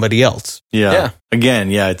somebody else. Yeah. Again,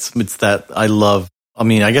 it's that I love. I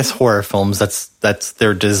mean, I guess horror films, that's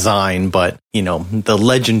their design, but the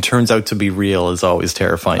legend turns out to be real is always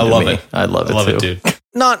terrifying to me. I love it too. Dude.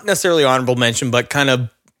 Not necessarily honorable mention, but kind of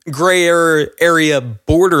gray area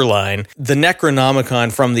borderline, the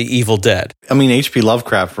Necronomicon from the Evil Dead. I mean, H.P.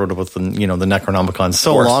 Lovecraft wrote about the Necronomicon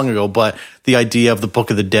so long ago, but the idea of the Book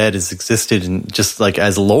of the Dead has existed in just like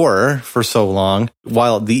as lore for so long,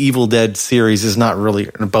 while the Evil Dead series is not really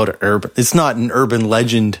about it's not an urban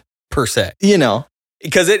legend per se.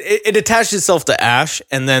 Because it attaches itself to Ash,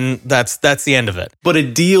 and then that's the end of it. But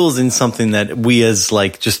it deals in something that we as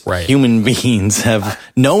like just human beings have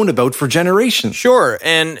known about for generations. Sure,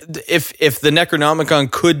 and if the Necronomicon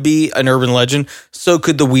could be an urban legend, so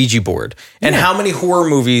could the Ouija board. And how many horror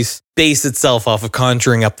movies base itself off of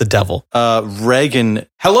conjuring up the devil? Reagan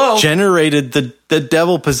generated the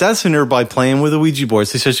devil possessing her by playing with a Ouija board.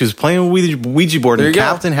 She said she was playing with a Ouija board, and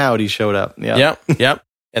Captain Howdy showed up. Yep.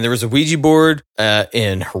 And there was a Ouija board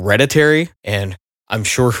in Hereditary, and I'm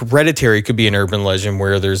sure Hereditary could be an urban legend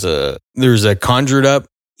where there's a conjured up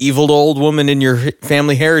evil old woman in your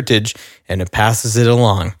family heritage, and it passes it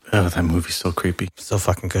along. Oh, that movie's so creepy. So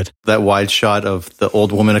fucking good. That wide shot of the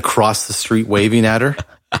old woman across the street waving at her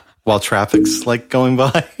while traffic's like going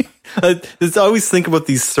by. I always think about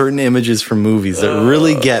these certain images from movies that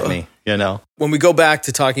really get me, When we go back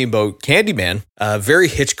to talking about Candyman, very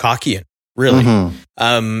Hitchcockian. Really.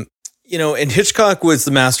 Mm-hmm. And Hitchcock was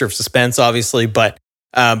the master of suspense, obviously, but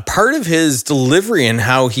part of his delivery and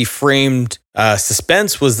how he framed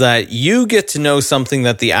suspense was that you get to know something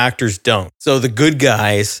that the actors don't. So the good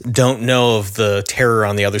guys don't know of the terror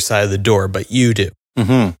on the other side of the door, but you do.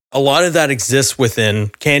 Mm-hmm. A lot of that exists within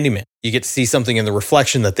Candyman. You get to see something in the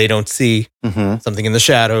reflection that they don't see, something in the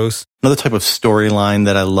shadows. Another type of storyline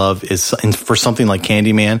that I love is for something like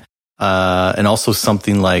Candyman. And also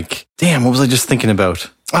something like, damn, what was I just thinking about?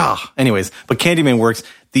 Anyways, but Candyman works.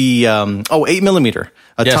 The 8mm,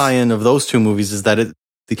 a tie-in of those two movies is that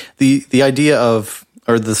the idea of,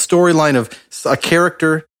 or the storyline of a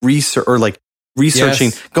character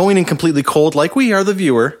researching, going in completely cold, like we are the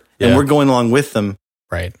viewer, and we're going along with them,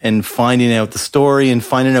 right? And finding out the story and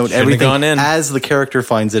finding out everything as the character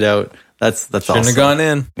finds it out. That's awesome. Shouldn't have gone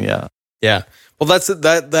in. Yeah. Well,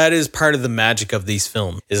 that is part of the magic of these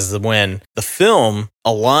films, is when the film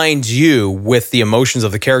aligns you with the emotions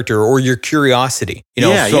of the character or your curiosity.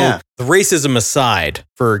 The racism aside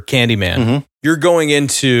for Candyman, you're going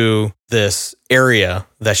into this area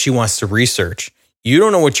that she wants to research. You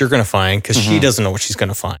don't know what you're going to find because she doesn't know what she's going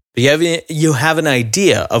to find. But you have an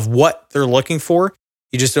idea of what they're looking for.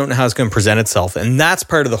 You just don't know how it's going to present itself. And that's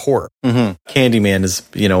part of the horror. Candyman is,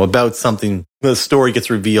 about something. The story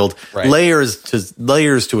gets revealed. Right. Layers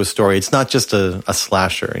to a story. It's not just a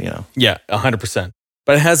slasher, Yeah, 100%.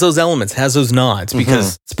 But it has those elements, has those nods,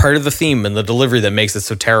 because it's part of the theme and the delivery that makes it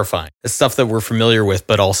so terrifying. It's stuff that we're familiar with,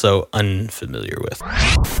 but also unfamiliar with.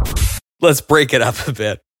 Let's break it up a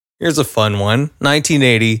bit. Here's a fun one.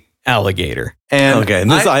 1980, Alligator. And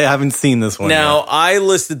I haven't seen this one now yet. I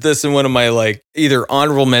listed this in one of my either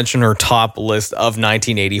honorable mention or top list of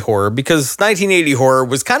 1980 horror, because 1980 horror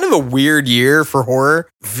was kind of a weird year for horror.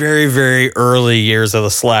 Very, very early years of the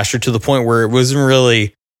slasher, to the point where it wasn't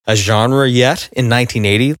really a genre yet in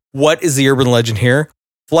 1980. What is the urban legend here?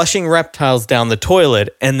 Flushing reptiles down the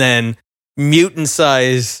toilet and then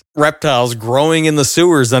mutant-sized reptiles growing in the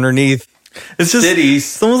sewers underneath It's just cities.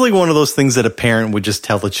 It's almost like one of those things that a parent would just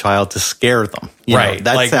tell the child to scare them. Right.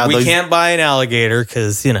 That's how we can't buy an alligator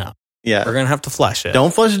because, we're going to have to flush it.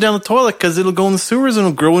 Don't flush it down the toilet because it'll go in the sewers and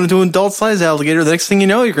it'll grow into an adult-sized alligator. The next thing you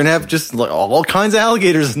know, you're going to have just all kinds of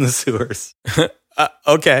alligators in the sewers.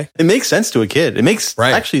 Okay. It makes sense to a kid. It makes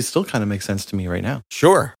actually it still kind of makes sense to me right now.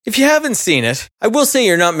 Sure. If you haven't seen it, I will say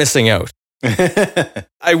you're not missing out.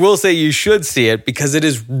 I will say you should see it because it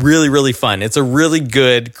is really, really fun. It's a really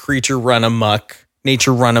good nature run amok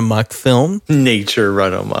film. Nature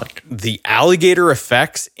run amok. The alligator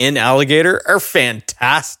effects in Alligator are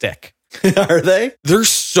fantastic. Are they? They're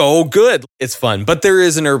so good. It's fun, but there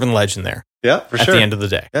is an urban legend there. Yeah, for sure. At the end of the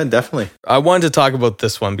day. Yeah, definitely. I wanted to talk about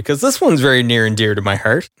this one because this one's very near and dear to my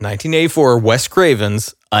heart. 1984, Wes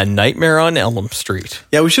Craven's A Nightmare on Elm Street.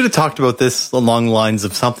 Yeah, we should have talked about this along the lines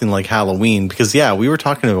of something like Halloween because, we were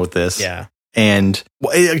talking about this. Yeah. And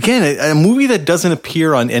again, a movie that doesn't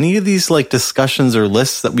appear on any of these like discussions or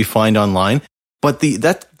lists that we find online. But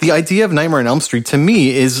the idea of Nightmare on Elm Street to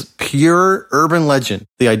me is pure urban legend.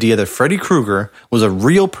 The idea that Freddy Krueger was a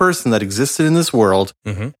real person that existed in this world.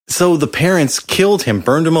 Mm-hmm. So the parents killed him,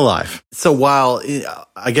 burned him alive. So while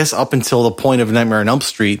I guess up until the point of Nightmare on Elm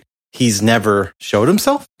Street, he's never showed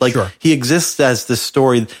himself. Like he exists as this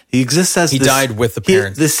story. He exists as he died with the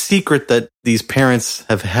parents. This secret that these parents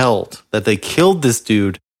have held that they killed this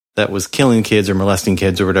dude that was killing kids or molesting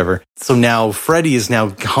kids or whatever. So now Freddy is now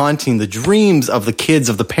haunting the dreams of the kids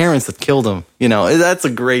of the parents that killed him. You know, that's a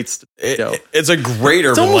great show. It's a great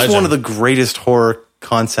urban It's almost legend. one of the greatest horror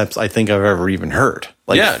concepts I think I've ever even heard.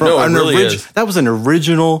 Like, yeah, no, it really is. That was an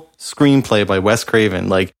original screenplay by Wes Craven.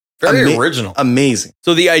 Like, very original. Amazing.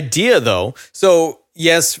 So the idea though,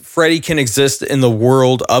 yes, Freddy can exist in the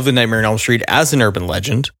world of A Nightmare on Elm Street as an urban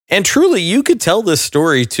legend. And truly, you could tell this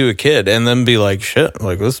story to a kid and then be like, shit,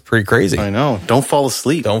 like this is pretty crazy. I know. Don't fall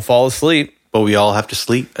asleep. Don't fall asleep. But we all have to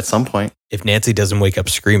sleep at some point. If Nancy doesn't wake up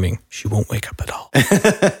screaming, she won't wake up at all.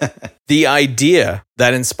 The idea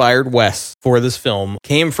that inspired Wes for this film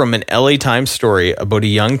came from an LA Times story about a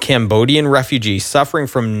young Cambodian refugee suffering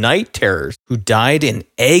from night terrors who died in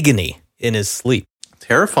agony in his sleep.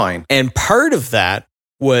 Terrifying. And part of that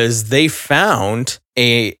was they found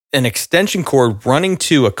an extension cord running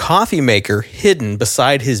to a coffee maker hidden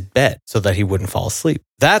beside his bed so that he wouldn't fall asleep.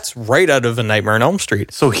 That's right out of A Nightmare on Elm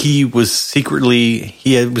Street. So he was secretly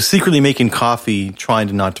making coffee trying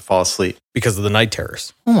to not to fall asleep. Because of the night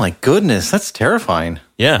terrors. Oh my goodness, that's terrifying.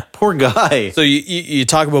 Yeah. Poor guy. So you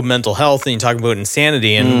talk about mental health and you talk about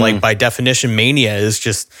insanity and like by definition, mania is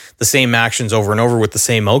just the same actions over and over with the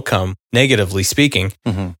same outcome, negatively speaking.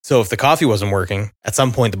 Mm-hmm. So if the coffee wasn't working, at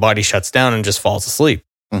some point the body shuts down and just falls asleep.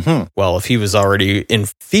 Mm-hmm. Well, if he was already in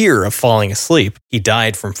fear of falling asleep, he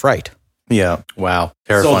died from fright. Yeah. Wow.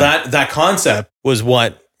 Terrifying. So that concept was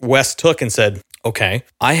what Wes took and said, okay,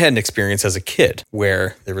 I had an experience as a kid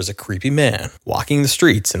where there was a creepy man walking the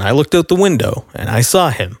streets and I looked out the window and I saw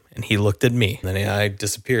him and he looked at me. And then I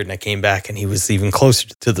disappeared and I came back and he was even closer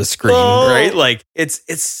to the screen, right? Like it's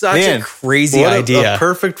such a crazy idea. A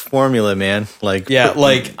perfect formula, man. Like, yeah,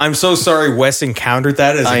 like I'm so sorry Wes encountered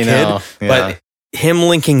that as a kid, but him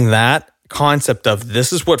linking that concept of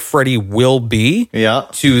this is what Freddy will be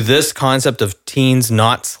to this concept of teens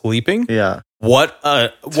not sleeping. Yeah. What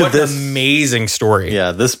an amazing story.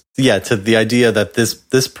 Yeah, to the idea that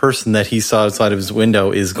this person that he saw outside of his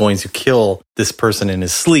window is going to kill this person in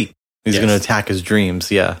his sleep. He's going to attack his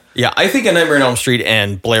dreams. Yeah. Yeah, I think A Nightmare on Elm Street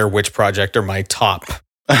and Blair Witch Project are my top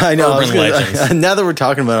urban legends. Now that we're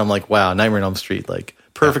talking about it, I'm like, wow, Nightmare on Elm Street, like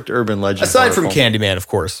perfect urban legend. Aside from Candyman, of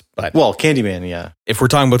course. But Candyman, yeah. If we're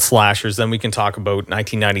talking about slashers, then we can talk about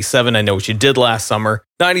 1997, I Know What You Did Last Summer.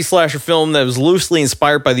 90s slasher film that was loosely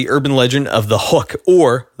inspired by the urban legend of The Hook,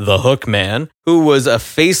 or The Hook Man, who was a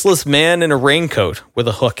faceless man in a raincoat with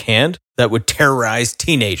a hook hand that would terrorize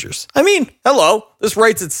teenagers. I mean, hello, this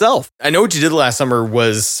writes itself. I Know What You Did Last Summer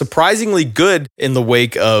was surprisingly good in the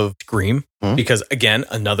wake of Scream, because again,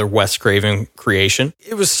 another Wes Craven creation.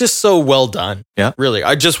 It was just so well done. Yeah. Really.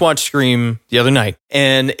 I just watched Scream the other night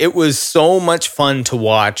and it was so much fun to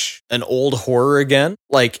watch an old horror again,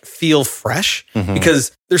 like feel fresh,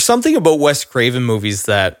 because there's something about Wes Craven movies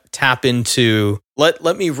that tap into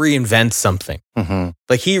let me reinvent something.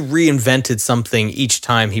 Like he reinvented something each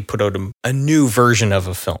time he put out a new version of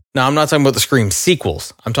a film. Now, I'm not talking about the Scream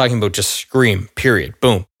sequels. I'm talking about just Scream, period.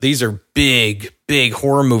 Boom. These are big, big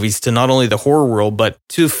horror movies to not only the horror world, but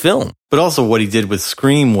to film. But also what he did with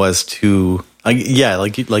Scream was to, like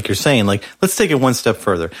you're saying, like, let's take it one step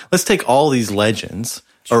further. Let's take all these legends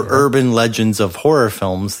or urban legends of horror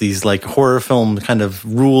films, these like horror film kind of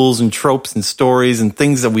rules and tropes and stories and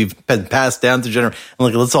things that we've been passed down to generation, and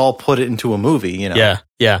like, let's all put it into a movie, you know? Yeah.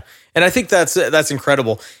 Yeah. And I think that's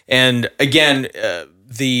incredible. And again,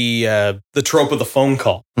 the trope of the phone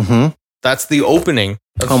call. That's the opening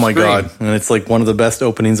Oh my God. And it's like one of the best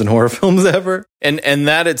openings in horror films ever. And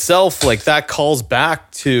that itself, like that calls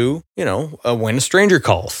back to, When a Stranger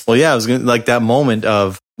Calls. Well, yeah, I was gonna like that moment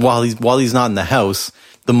of while he's not in the house,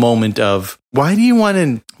 the moment of why do you want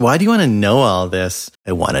to know all this?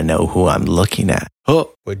 I want to know who I'm looking at.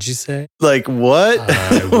 Oh, what'd you say? Like what?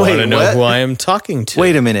 I want to know who I am talking to.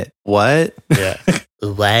 Wait a minute. What? Yeah.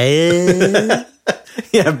 What?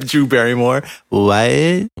 Yeah, Drew Barrymore. What?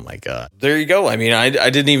 Oh my God. There you go. I mean, I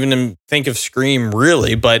didn't even think of Scream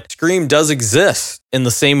really, but Scream does exist in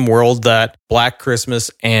the same world that Black Christmas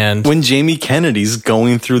and... When Jamie Kennedy's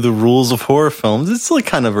going through the rules of horror films, it's like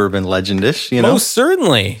kind of urban legendish, Most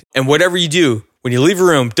certainly. And whatever you do, when you leave a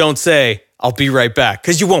room, don't say, I'll be right back,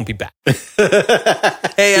 because you won't be back.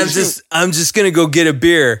 Hey, I'm just going to go get a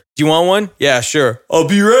beer. Do you want one? Yeah, sure. I'll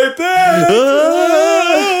be right back.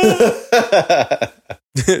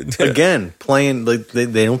 Again, playing like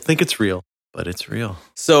they don't think it's real, but it's real.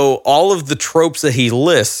 So all of the tropes that he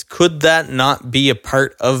lists, could that not be a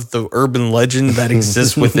part of the urban legend that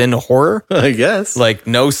exists within horror? I guess. Like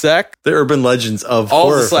no sec? The urban legends of all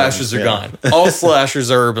horror the slashers films, are gone. All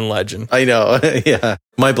slashers are urban legend. I know. Yeah.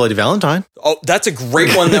 My Bloody Valentine. Oh, that's a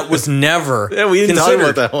great one that was never Yeah, we didn't talk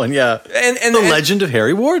about that one. Yeah. And the legend of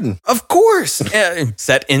Harry Warden. Of course.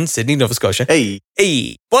 Set in Sydney, Nova Scotia. Hey.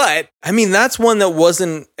 But, I mean, that's one that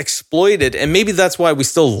wasn't exploited. And maybe that's why we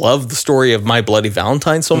still love the story of My Bloody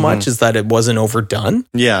Valentine so much, is that it wasn't overdone.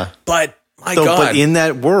 Yeah. But, my God. But in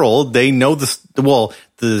that world, they know this. Well,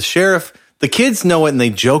 the sheriff, the kids know it and they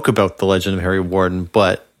joke about the legend of Harry Warden,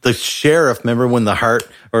 but the sheriff, remember when the heart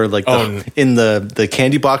or like in the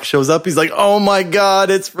candy box shows up, he's like, oh my God,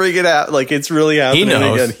 it's freaking out. Like it's really happening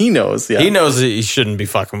again. He knows. Yeah. He knows that he shouldn't be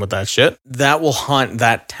fucking with that shit. That will haunt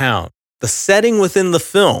that town. The setting within the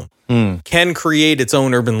film can create its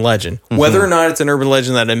own urban legend. Whether or not it's an urban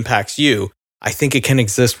legend that impacts you, I think it can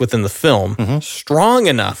exist within the film strong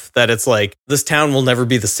enough that it's like, this town will never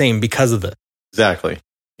be the same because of it. Exactly.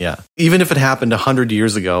 Yeah. Even if it happened 100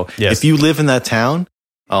 years ago, if you live in that town,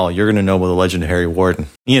 oh, you're going to know about the legend of Harry Warden.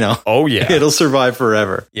 Oh, yeah. It'll survive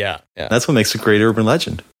forever. Yeah. That's what makes a great urban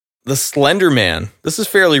legend. The Slender Man. This is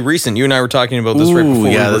fairly recent. You and I were talking about this right before we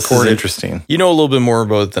recorded. This is interesting. You know a little bit more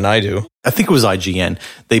about it than I do. I think it was IGN.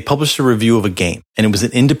 They published a review of a game, and it was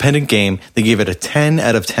an independent game. They gave it a 10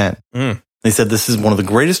 out of 10. They said this is one of the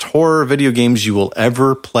greatest horror video games you will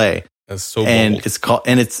ever play. That's so and bold.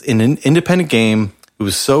 It's in an independent game. It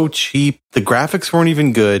was so cheap. The graphics weren't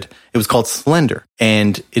even good. It was called Slender,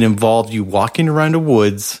 and it involved you walking around the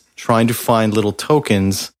woods trying to find little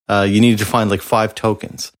tokens. You needed to find like 5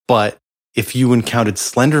 tokens. But if you encountered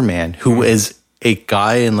Slender Man, who is a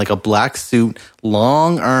guy in like a black suit,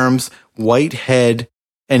 long arms, white head,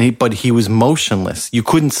 but he was motionless. You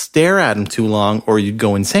couldn't stare at him too long or you'd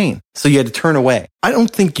go insane. So you had to turn away. I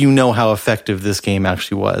don't think you know how effective this game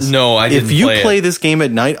actually was. No, I didn't. If you play this game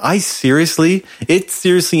at night, it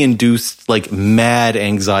seriously induced like mad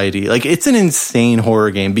anxiety. Like it's an insane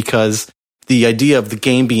horror game because the idea of the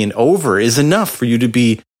game being over is enough for you to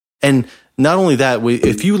be, and not only that,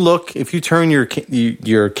 if you turn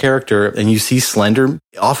your character and you see Slender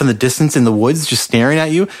off in the distance in the woods, just staring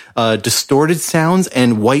at you, distorted sounds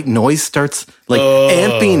and white noise starts like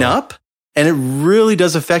amping up, and it really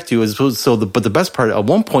does affect you. But the best part, at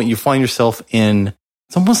one point, you find yourself in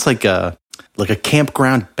it's almost like a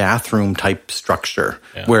campground bathroom type structure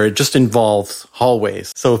where it just involves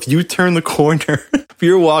hallways. So if you turn the corner, if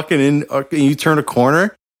you're walking in, and you turn a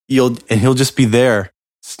corner, he'll just be there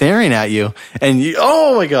staring at you, and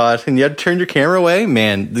oh my God, and you had to turn your camera away.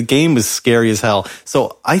 Man, the game was scary as hell.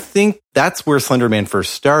 So I think that's where Slender Man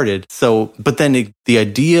first started. So, but then the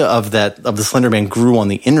idea of the Slender Man grew on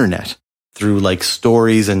the internet through like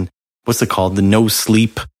stories and what's it called? The No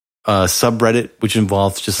Sleep subreddit, which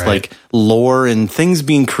involves just like lore and things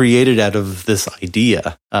being created out of this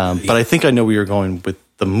idea. But I think I know where you're going with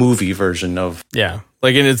the movie version of. Yeah.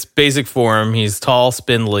 Like in its basic form, he's tall,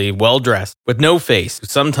 spindly, well-dressed, with no face, who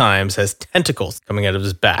sometimes has tentacles coming out of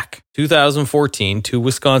his back. 2014, 2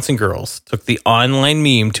 Wisconsin girls took the online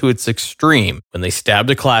meme to its extreme when they stabbed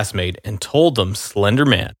a classmate and told them Slender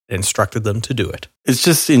Man instructed them to do it. It's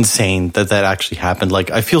just insane that actually happened. Like,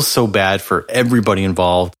 I feel so bad for everybody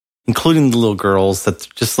involved, including the little girls that's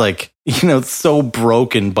just like, so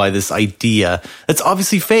broken by this idea. That's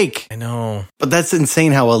obviously fake. I know. But that's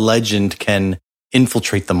insane how a legend can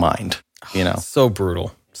infiltrate the mind, So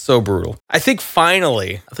brutal. So brutal. I think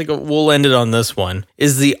we'll end it on this one,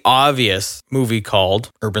 is the obvious movie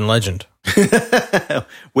called Urban Legend.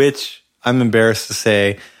 Which I'm embarrassed to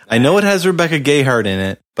say, I know it has Rebecca Gayheart in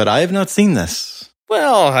it, but I have not seen this.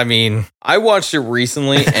 Well, I mean, I watched it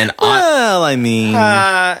recently, and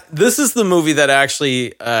this is the movie that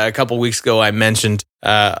actually a couple weeks ago I mentioned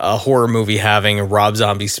a horror movie having a Rob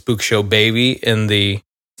Zombie Spook Show Baby in the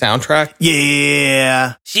soundtrack.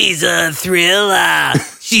 Yeah. She's a thriller.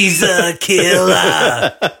 She's a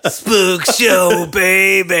killer. Spook Show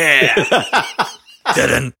Baby.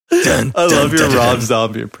 Dun, dun, I love your dun, Rob dun.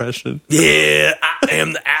 Zombie impression. Yeah, I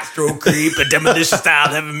am the Astro Creep, a demolition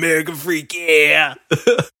style of American Freak. Yeah.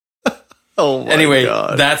 Oh my Anyway,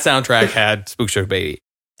 God. that soundtrack had Spook Show Baby.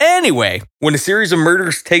 Anyway, when a series of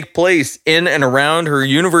murders take place in and around her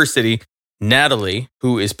university, Natalie,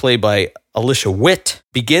 who is played by Alicia Witt,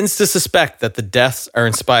 begins to suspect that the deaths are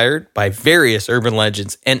inspired by various urban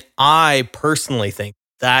legends. And I personally think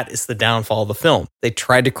that is the downfall of the film. They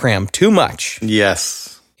tried to cram too much.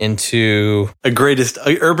 Yes. Into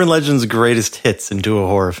urban legend's greatest hits into a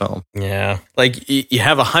horror film. Yeah. Like you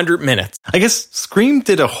have 100 minutes. I guess Scream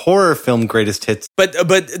did a horror film greatest hits. But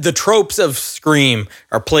the tropes of Scream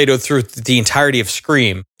are played out through the entirety of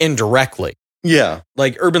Scream indirectly. Yeah.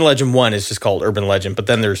 Like Urban Legend 1 is just called Urban Legend, but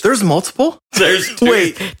then there's multiple? There's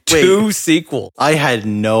two sequels. I had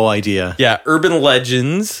no idea. Yeah, Urban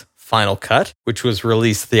Legends Final Cut, which was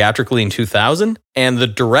released theatrically in 2000, and the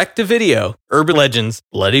direct-to-video Urban Legends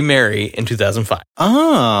Bloody Mary in 2005.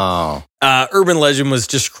 Oh. Urban Legend was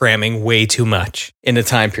just cramming way too much in a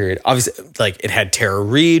time period. Obviously, like it had Tara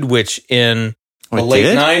Reid, which in the late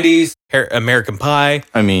 90s, American Pie.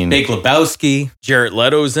 I mean, Big Lebowski, Jared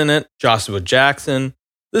Leto's in it, Joshua Jackson.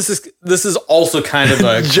 This is also kind of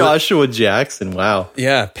a Joshua Jackson. Wow.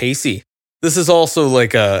 Yeah, Pacey. This is also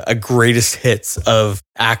like a greatest hits of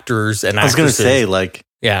actors and actresses. I was going to say, like,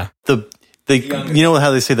 yeah, the you know how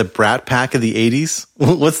they say the Brat Pack of the 80s?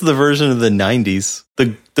 What's the version of the 90s?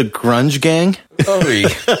 The grunge gang? Oh,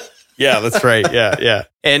 yeah, that's right. Yeah.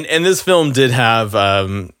 And this film did have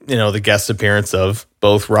the guest appearance of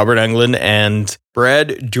both Robert Englund and Brad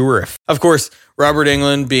Dourif. Of course, Robert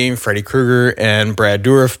Englund being Freddy Krueger and Brad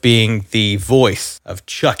Dourif being the voice of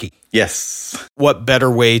Chucky. Yes. What better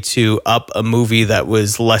way to up a movie that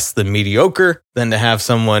was less than mediocre than to have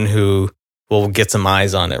someone who will get some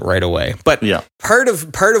eyes on it right away? But yeah, part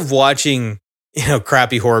of watching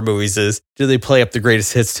crappy horror movies is, do they play up the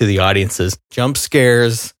greatest hits to the audiences? Jump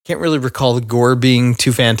scares. Can't really recall the gore being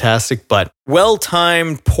too fantastic, but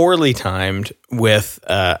well-timed, poorly timed with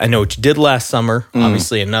I Know What You Did Last Summer.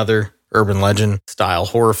 Obviously another Urban Legend style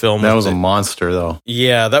horror film. That was a monster though.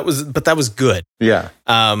 Yeah, that was good. Yeah.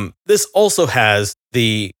 This also has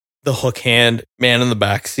the hook hand, man in the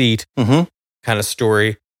back seat kind of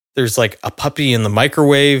story. There's like a puppy in the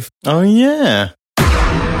microwave. Oh yeah.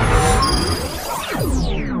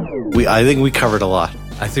 I think we covered a lot.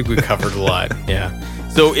 Yeah.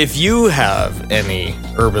 So if you have any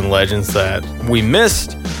urban legends that we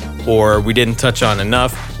missed or we didn't touch on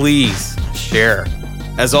enough, please share.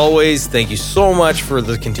 As always, thank you so much for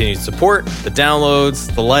the continued support, the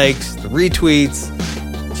downloads, the likes, the retweets,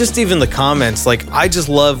 just even the comments. Like, I just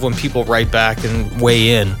love when people write back and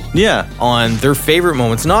weigh in on their favorite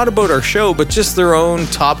moments, not about our show, but just their own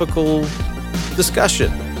topical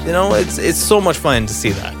discussion. It's so much fun to see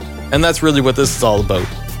that. And that's really what this is all about.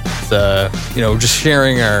 It's, just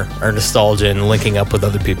sharing our nostalgia and linking up with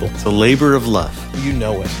other people. It's a labor of love. You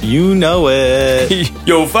know it. You know it.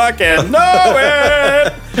 You fucking know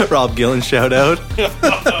it. Rob Gillen shout out.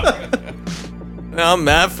 I'm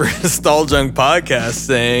Matt for Nostalgia Junk Podcast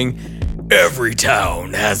saying, every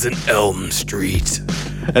town has an Elm Street.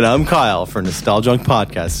 And I'm Kyle for Nostalgia Junk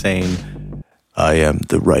Podcast saying, I am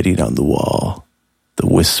the writing on the wall, the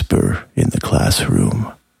whisper in the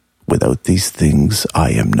classroom. Without these things,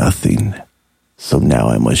 I am nothing. So now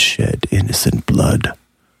I must shed innocent blood.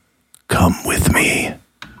 Come with me.